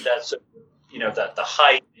you need that sort of, that the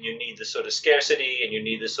hype, and you need the sort of scarcity, and you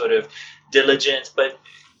need the sort of diligence, but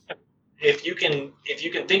if you can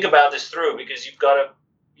think about this through, because you've got to,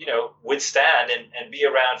 withstand and be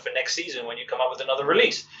around for next season when you come up with another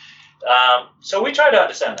release. So we try to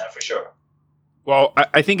understand that for sure. Well,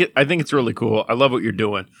 I think it's really cool. I love what you're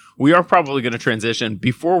doing. We are probably going to transition.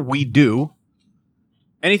 Before we do,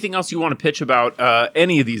 anything else you want to pitch about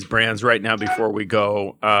any of these brands right now before we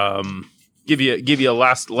go? Give you a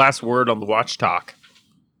last word on the watch talk.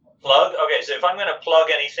 Plug? Okay, so if I'm going to plug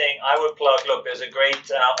anything, I would plug, look, there's a great,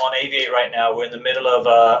 on Aviate right now, we're in the middle of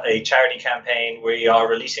a charity campaign. We are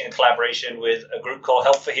releasing a collaboration with a group called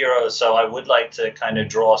Help for Heroes, so I would like to kind of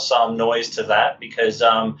draw some noise to that, because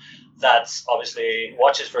that's obviously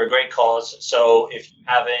watches for a great cause. So if you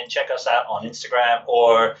haven't, check us out on Instagram,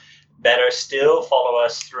 or better still, follow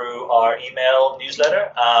us through our email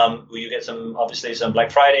newsletter, where you get some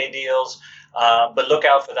Black Friday deals. But look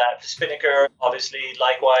out for that. Spinnaker, obviously,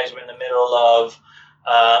 likewise, we're in the middle of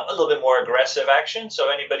a little bit more aggressive action. So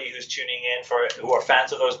anybody who's tuning in who are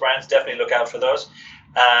fans of those brands, definitely look out for those.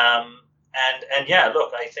 And yeah,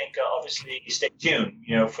 look, I think obviously stay tuned.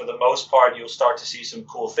 For the most part, you'll start to see some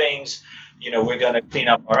cool things. We're going to clean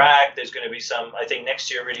up our act. There's going to be some. I think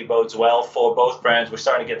next year really bodes well for both brands. We're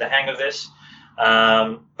starting to get the hang of this.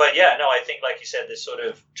 But yeah, no, I think, like you said, this sort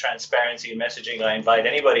of transparency and messaging, I invite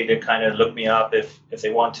anybody to kind of look me up if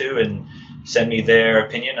they want to and send me their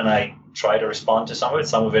opinion, and I try to respond to some of it.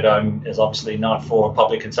 Some of it is obviously not for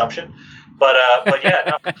public consumption, but yeah,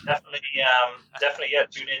 no, definitely, yeah,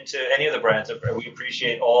 tune into any of the brands. We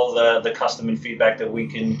appreciate all the custom and feedback that we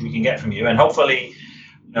can get from you, and hopefully,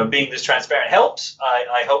 being this transparent helps.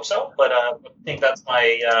 I hope so, but I think that's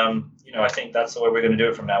my, I think that's the way we're going to do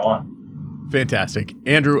it from now on. Fantastic.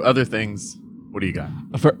 Andrew, other things, what do you got?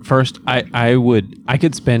 First, I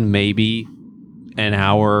could spend maybe an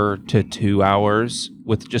hour to 2 hours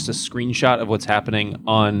with just a screenshot of what's happening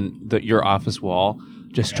on your office wall,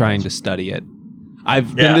 just trying to study it.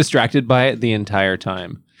 I've been distracted by it the entire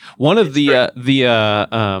time. One of the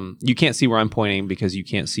you can't see where I'm pointing because you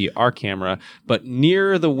can't see our camera, but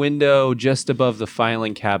near the window, just above the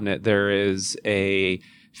filing cabinet, there is a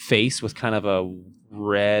face with kind of a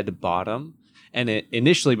red bottom. And it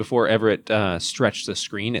initially, before Everett stretched the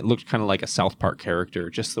screen, it looked kind of like a South Park character,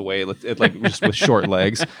 just the way it like just with short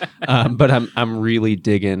legs. But I'm really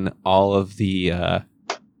digging all of the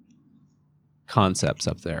concepts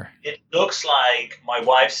up there. It looks like, my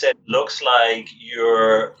wife said, looks like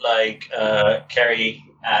you're like Carrie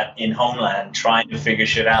in Homeland trying to figure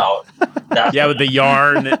shit out. With the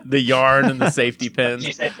yarn and the safety pins.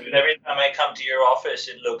 She said, every time I come to your office,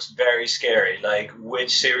 it looks very scary. Like,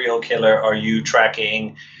 which serial killer are you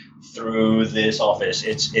tracking? through this office.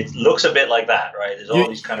 It looks a bit like that, right? There's all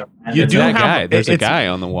these kind of you do that have- guy. There's a it's- guy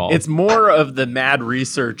on the wall. It's more of the mad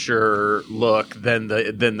researcher look than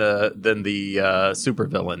the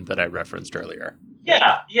supervillain that I referenced earlier.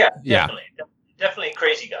 Yeah, Yeah. definitely a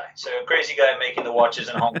crazy guy. So a crazy guy making the watches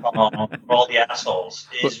in Hong Kong for all the assholes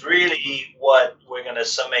is really what we're going to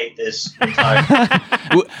summate this entire.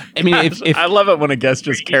 I mean, if I love it when a guest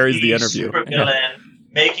just carries the interview. Super villain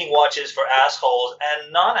making watches for assholes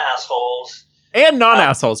and non-assholes. And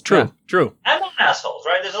non-assholes. True. Yeah. True. And non-assholes,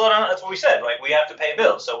 right? There's a lot of, that's what we said, right? We have to pay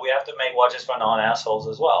bills, so we have to make watches for non-assholes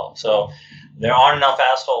as well. So there aren't enough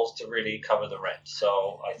assholes to really cover the rent.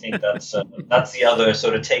 So I think that's the other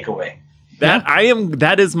sort of takeaway.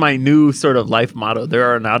 That is my new sort of life motto.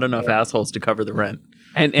 There are not enough assholes to cover the rent.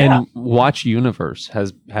 and Watch Universe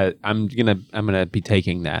has I'm gonna be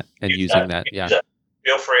taking that and Use using that. Use Yeah. that.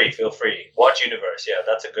 Feel free. Watch Universe, yeah,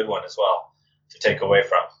 that's a good one as well to take away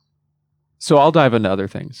from. So I'll dive into other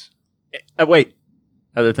things. Wait.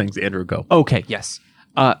 Other things, Andrew, go. Okay, yes.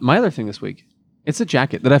 My other thing this week, it's a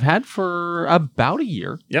jacket that I've had for about a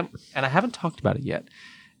year. Yep. And I haven't talked about it yet.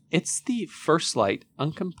 It's the First Light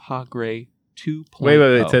Uncompagre 2.0.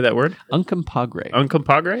 Wait. Say that word. Uncompagre.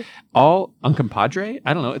 Uncompagre? All Uncompadre?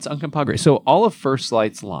 I don't know. It's Uncompagre. So all of First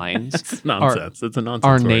Light's lines It's nonsense. It's a nonsense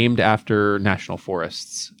are word. named after national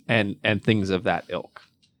forests and things of that ilk.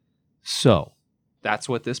 So that's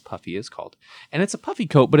what this puffy is called. And it's a puffy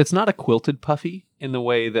coat, but it's not a quilted puffy in the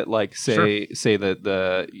way that, like, say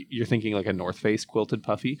that you're thinking like a North Face quilted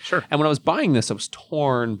puffy. Sure. And when I was buying this, I was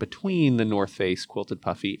torn between the North Face quilted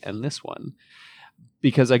puffy and this one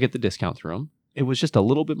because I get the discount through them. It was just a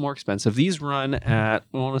little bit more expensive. These run at,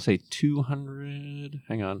 I want to say 200.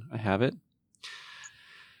 Hang on, I have it.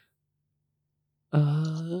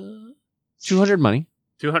 200 money.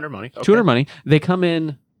 200 money. Okay. 200 money. They come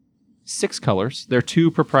in 6 colors. They're 2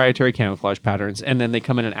 proprietary camouflage patterns, and then they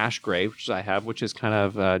come in an ash gray, which I have, which is kind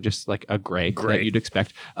of just like a gray that you'd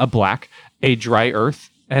expect, a black, a dry earth,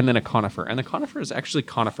 and then a conifer. And the conifer is actually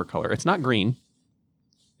conifer color. It's not green.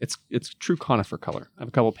 It's true conifer color. I have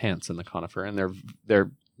a couple pants in the conifer, and they're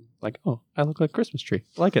like, oh, I look like a Christmas tree.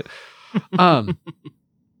 I like it.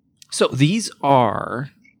 So these are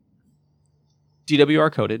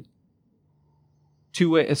DWR coated.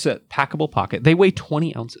 Two-way, it's a packable pocket. They weigh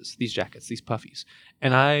 20 ounces, these jackets, these puffies.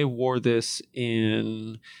 And I wore this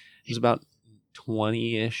it was about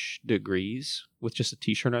 20-ish degrees with just a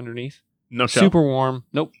t-shirt underneath. No show. Super warm.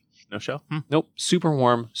 Nope. No show. Nope. Super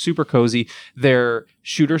warm, super cozy. They're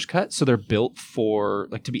shooter's cut, so they're built for,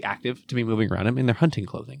 like, to be active, to be moving around them in their hunting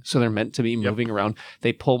clothing. So they're meant to be moving around.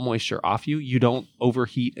 They pull moisture off you. You don't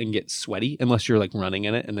overheat and get sweaty unless you're, like, running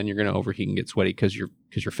in it, and then you're going to overheat and get sweaty because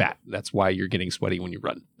you're fat. That's why you're getting sweaty when you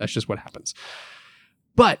run. That's just what happens.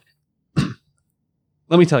 But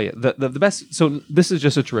let me tell you, the best. So this is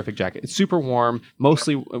just a terrific jacket. It's super warm,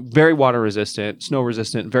 mostly very water resistant, snow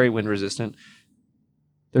resistant, very wind resistant.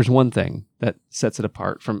 There's one thing that sets it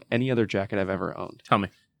apart from any other jacket I've ever owned. Tell me.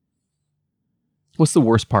 What's the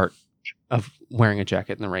worst part of wearing a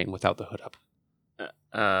jacket in the rain without the hood up?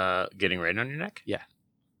 Getting rain on your neck? Yeah.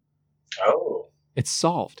 Oh. It's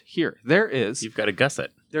solved. Here. You've got to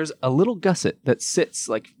gusset. There's a little gusset that sits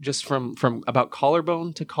like just from about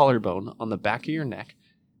collarbone to collarbone on the back of your neck,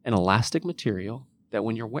 an elastic material that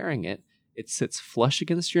when you're wearing it, it sits flush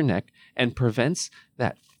against your neck and prevents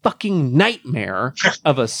that fucking nightmare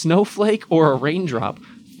of a snowflake or a raindrop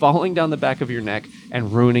falling down the back of your neck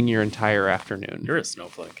and ruining your entire afternoon. You're a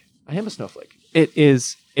snowflake. I am a snowflake.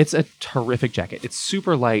 It's a terrific jacket. It's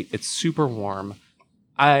super light. It's super warm.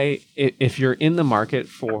 If you're in the market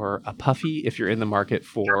for a puffy, if you're in the market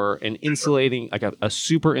for an insulating, like a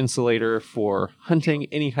super insulator for hunting,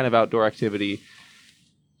 any kind of outdoor activity,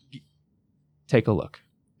 take a look.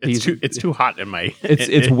 It's too hot in my.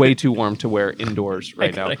 It's way too warm to wear indoors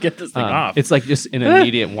right now. I get this thing off. It's like just an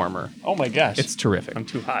immediate warmer. Oh my gosh, It's terrific. I'm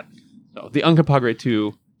too hot. So the Uncompagre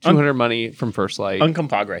 2, 200 money from First Light.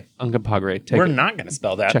 Uncompagre. Uncompagre. We're not going to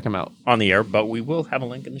spell that Check them out. on the air, but we will have a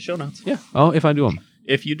link in the show notes. Yeah. Oh, if I do them.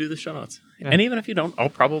 If you do the show notes. Yeah. And even if you don't, I'll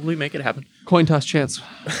probably make it happen. Coin toss chance.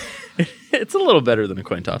 It's a little better than a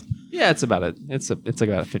coin toss. Yeah, it's like about a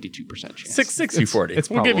 52% chance. 60-40. It's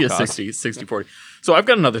We'll give you a probable 60-40. So I've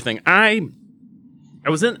got another thing. I've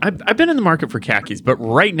been in the market for khakis, but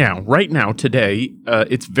right now, today,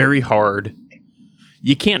 it's very hard.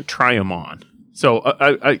 You can't try them on. So,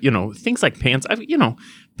 things like pants,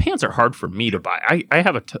 pants are hard for me to buy. I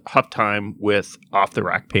have a tough time with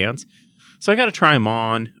off-the-rack pants. So I got to try them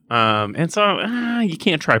on. And so you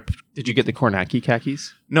can't try. Did you get the Kornacki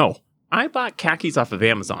khakis? No. I bought khakis off of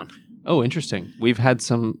Amazon. Oh, interesting. We've had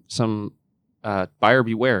some buyer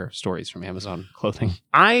beware stories from Amazon clothing.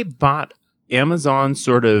 I bought Amazon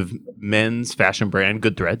sort of men's fashion brand,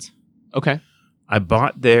 Good Threads. Okay. I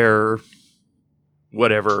bought their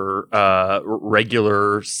whatever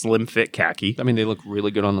regular slim fit khaki. I mean, they look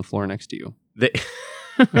really good on the floor next to you. They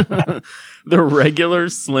the regular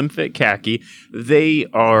slim fit khaki. They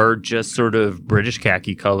are just sort of British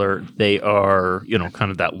khaki color. They are,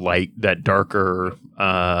 kind of that darker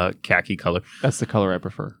khaki color. That's the color I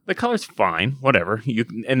prefer. The color's fine, whatever.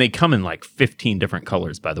 And they come in like 15 different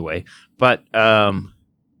colors, by the way. But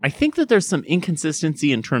I think that there's some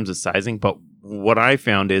inconsistency in terms of sizing. But what I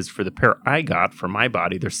found is for the pair I got for my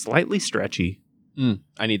body, they're slightly stretchy.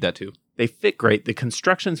 I need that too. They fit great. The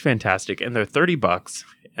construction's fantastic, and they're $30.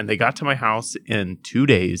 And they got to my house in 2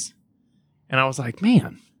 days, and I was like,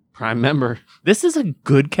 "Man, Prime member. this is a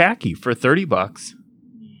good khaki for $30.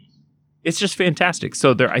 It's just fantastic."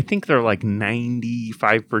 So I think they're like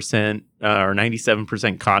 95% or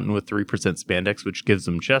 97% cotton with 3% spandex, which gives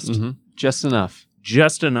them Just enough.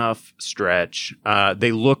 just enough stretch.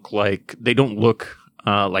 They don't look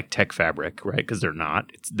like tech fabric, right? Because they're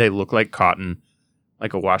not. They look like cotton.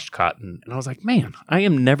 Like a washed cotton. And I was like, man, I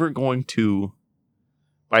am never going to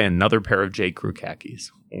buy another pair of J. Crew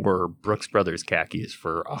khakis or Brooks Brothers khakis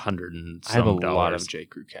for $100 and some I have a dollars. lot of J.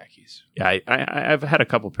 Crew khakis. Yeah, I've had a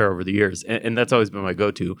couple pair over the years, and that's always been my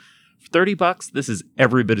go-to. For $30, this is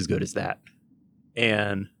every bit as good as that.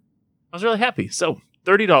 And I was really happy. So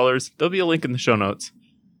 $30, there'll be a link in the show notes.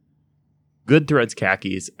 Good Threads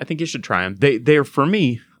khakis. I think you should try them. They're, for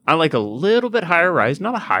me, I like a little bit higher rise,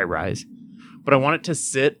 not a high rise. But I want it to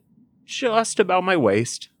sit just about my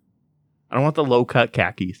waist. I don't want the low cut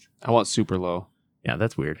khakis. I want super low. Yeah,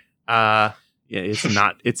 that's weird. Yeah, it's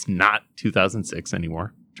not 2006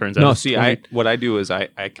 anymore. Turns out. No, see, what I do is I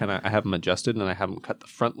have them adjusted and I have them cut the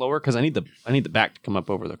front lower because I need the back to come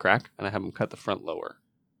up over the crack and I have them cut the front lower.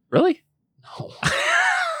 Really? No.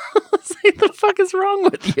 What the fuck is wrong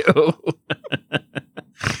with you?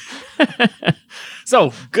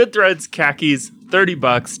 So, Good Threads khakis,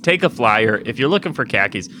 $30. Take a flyer if you're looking for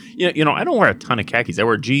khakis. I don't wear a ton of khakis. I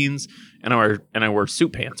wear jeans and I wear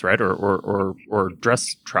suit pants, right, or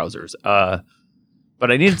dress trousers. But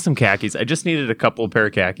I needed some khakis. I just needed a couple pair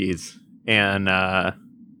of khakis and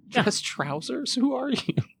Dress trousers? Who are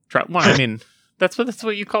you? well, I mean, that's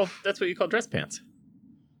what you call dress pants.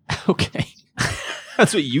 Okay.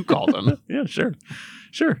 That's what you call them. Yeah, sure.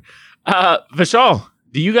 Vishal,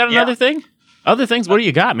 do you got another thing? Other things? What do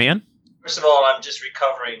you got, man? First of all, I'm just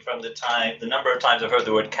recovering from the number of times I've heard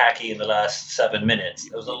the word khaki in the last 7 minutes.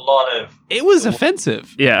 There was a lot of... It was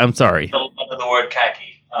offensive. Yeah, I'm sorry. A lot of the word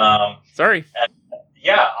khaki. Sorry.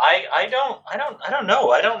 Yeah, I don't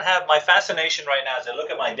know. I don't have my fascination right now as I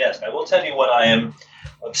look at my desk. I will tell you what I am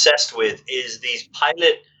obsessed with is these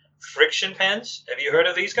Pilot friction pens. Have you heard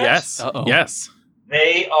of these guys? Yes. Uh-oh. Yes.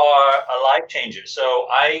 They are a life changer. So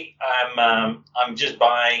I'm just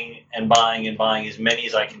buying as many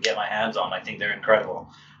as I can get my hands on. I think they're incredible.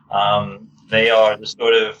 They are the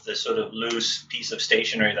sort of loose piece of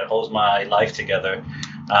stationery that holds my life together.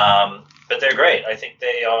 But they're great. I think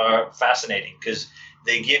they are fascinating because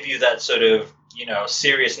they give you that sort of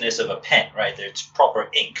seriousness of a pen, right? It's proper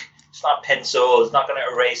ink. It's not pencil. It's not going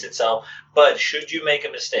to erase itself. But should you make a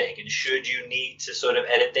mistake and should you need to sort of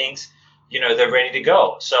edit things, they're ready to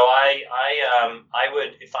go. So I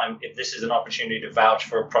would, if this is an opportunity to vouch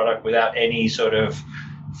for a product without any sort of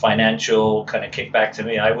financial kind of kickback to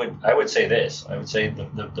me, I would say this. I would say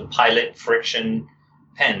the Pilot friction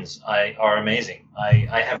pens are amazing.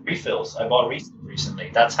 I have refills. I bought refills recently.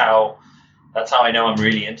 That's how I know I'm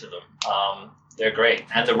really into them. They're great,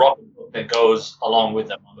 and the Rocket Book that goes along with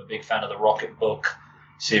them. I'm a big fan of the Rocket Book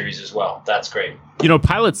series as well. That's great.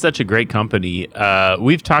 Pilot's such a great company.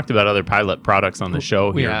 We've talked about other Pilot products on the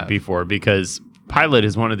show here before because Pilot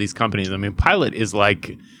is one of these companies. I mean, Pilot is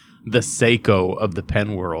like the Seiko of the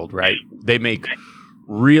pen world, right? They make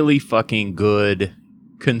really fucking good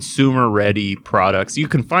consumer-ready products. You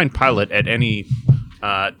can find Pilot at any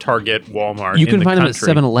Target, Walmart. You can find them at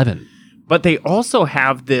 7-Eleven. But they also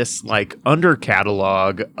have this like under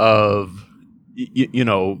catalog of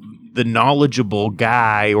the knowledgeable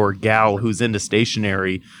guy or gal who's into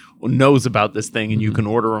stationery knows about this thing, and you can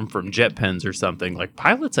order them from JetPens or something. Like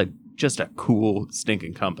Pilot's just a cool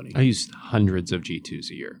stinking company. I use hundreds of G2s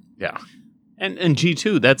a year. Yeah, and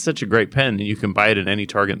G2, that's such a great pen, and you can buy it at any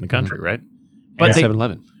Target in the country, right? But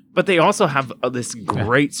 7-Eleven. But they also have this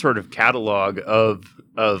great sort of catalog of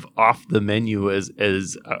off the menu as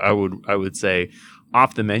I would say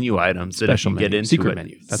off the menu items that Special you can get menu. into Secret it.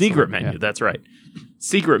 menu. Secret menu. That's right.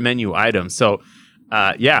 Secret menu items. So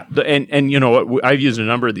Yeah, and you know what? I've used a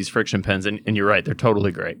number of these friction pens, and you're right, they're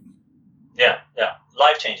totally great. Yeah,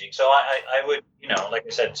 life changing. So I would, like I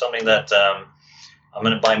said, something that I'm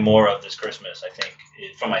going to buy more of this Christmas. I think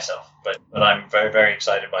for myself, but I'm very very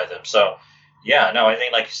excited by them. So yeah, no, I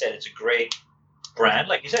think like you said, it's a great brand.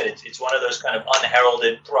 Like you said, it's one of those kind of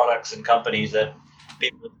unheralded products and companies that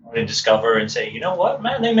people want to discover and say, you know what,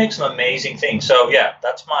 man, they make some amazing things. So yeah,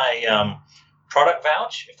 that's my product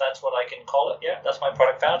vouch, if that's what I can call it. Yeah, that's my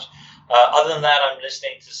product vouch. Other than that, I'm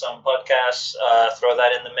listening to some podcasts. Throw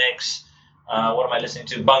that in the mix. What am I listening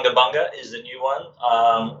to? Bunga Bunga is the new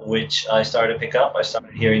one, which I started to pick up. I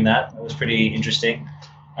started hearing that. It was pretty interesting.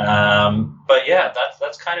 But yeah,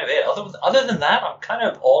 that's kind of it. Other than that, I'm kind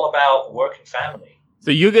of all about work and family.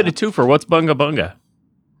 So you get a twofer. What's Bunga Bunga?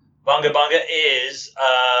 Bunga Bunga is,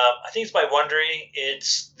 I think it's by Wondery.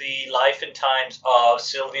 It's the life and times of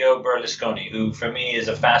Silvio Berlusconi, who for me is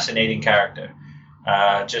a fascinating character.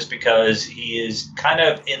 Just because he is kind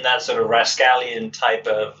of in that sort of rascallion type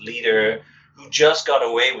of leader who just got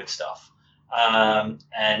away with stuff.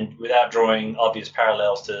 And without drawing obvious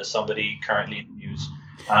parallels to somebody currently in the news.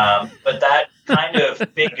 But that kind of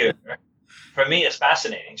figure, for me, is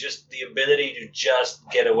fascinating. Just the ability to just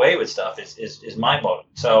get away with stuff is mind-boggling.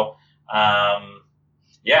 So,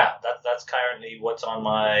 yeah, that's currently what's on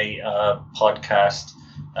my podcast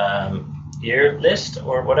ear list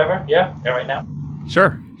or whatever. Yeah, right now.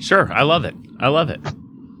 Sure. I love it.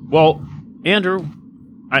 Well, Andrew,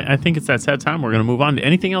 I think it's that sad time. We're going to move on to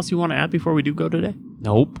anything else you want to add before we do go today?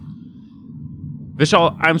 Nope.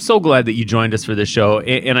 Vishal, I'm so glad that you joined us for this show,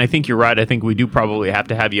 and I think you're right. I think we do probably have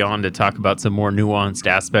to have you on to talk about some more nuanced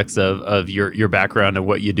aspects of your background and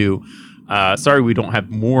what you do. Sorry we don't have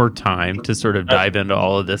more time to sort of dive into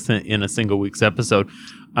all of this in a single week's episode.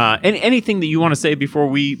 Anything that you want to say before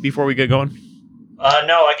we get going?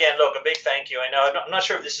 No, again, look, a big thank you. I know I'm not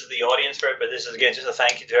sure if this is the audience for it, but this is, again, just a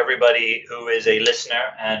thank you to everybody who is a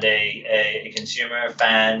listener and a consumer,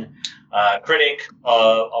 fan, critic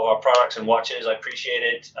of our products and watches. I appreciate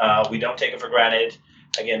it. We don't take it for granted.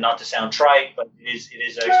 Again, not to sound trite, but it is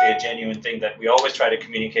actually a genuine thing that we always try to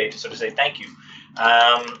communicate to sort of say thank you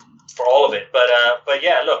for all of it. But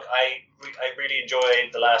yeah, look, I really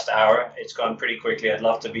enjoyed the last hour. It's gone pretty quickly. I'd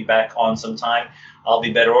love to be back on sometime. I'll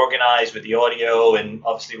be better organized with the audio and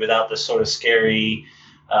obviously without the sort of scary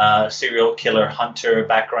serial killer hunter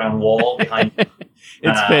background wall behind.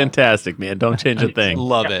 It's fantastic, man. Don't change a thing.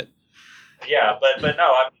 Love it. Yeah, but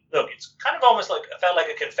no, look, it's kind of almost like, I felt like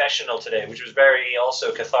a confessional today, which was very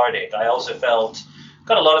also cathartic. I also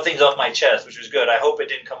got a lot of things off my chest, which was good. I hope it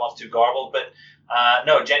didn't come off too garbled, but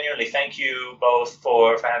no, genuinely, thank you both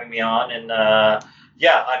for having me on. And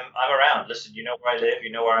yeah, I'm around. Listen, you know where I live,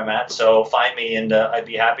 you know where I'm at, so find me, and I'd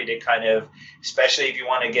be happy to kind of, especially if you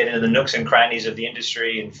want to get into the nooks and crannies of the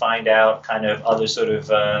industry and find out kind of other sort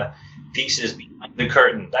of pieces behind the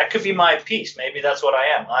curtain. That could be my piece. Maybe that's what I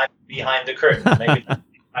am. I'm behind the curtain. Maybe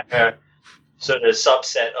that's a sort of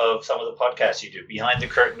subset of some of the podcasts you do. Behind the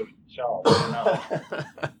curtain with Vishal. I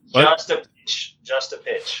don't know. Just a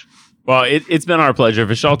pitch. Well, it's been our pleasure.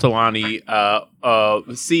 Vishal Talani,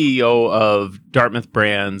 CEO of Dartmouth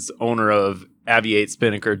Brands, owner of Aviate,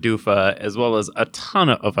 Spinnaker, Dufa, as well as a ton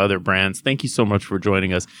of other brands. Thank you so much for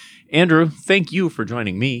joining us. Andrew, thank you for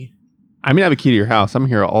joining me. I mean, I have a key to your house. I'm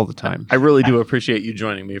here all the time. I really do appreciate you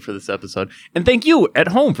joining me for this episode. And thank you at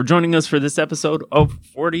home for joining us for this episode of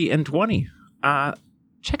 40 and 20.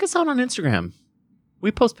 Check us out on Instagram.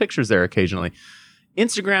 We post pictures there occasionally.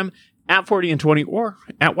 Instagram at 40 and 20 or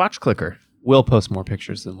at WatchClicker. We'll post more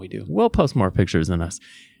pictures than we do. We'll post more pictures than us.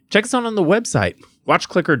 Check us out on the website,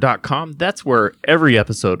 watchclicker.com. That's where every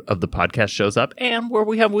episode of the podcast shows up and where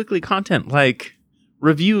we have weekly content like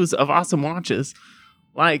reviews of awesome watches,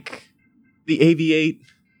 like the Aviate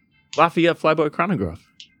Lafayette Flyboy chronograph.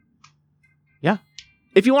 Yeah.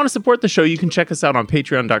 If you want to support the show, you can check us out on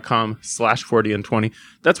patreon.com/40 and 20.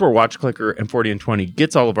 That's where WatchClicker and 40 and 20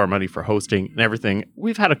 gets all of our money for hosting and everything.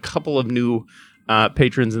 We've had a couple of new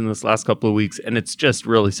patrons in this last couple of weeks, and it's just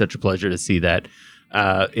really such a pleasure to see that.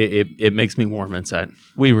 It makes me warm inside.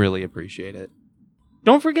 We really appreciate it.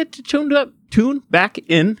 Don't forget to tune back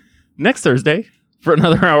in next Thursday for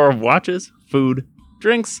another hour of watches, food,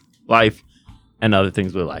 drinks, life, and other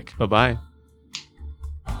things we like. Bye-bye.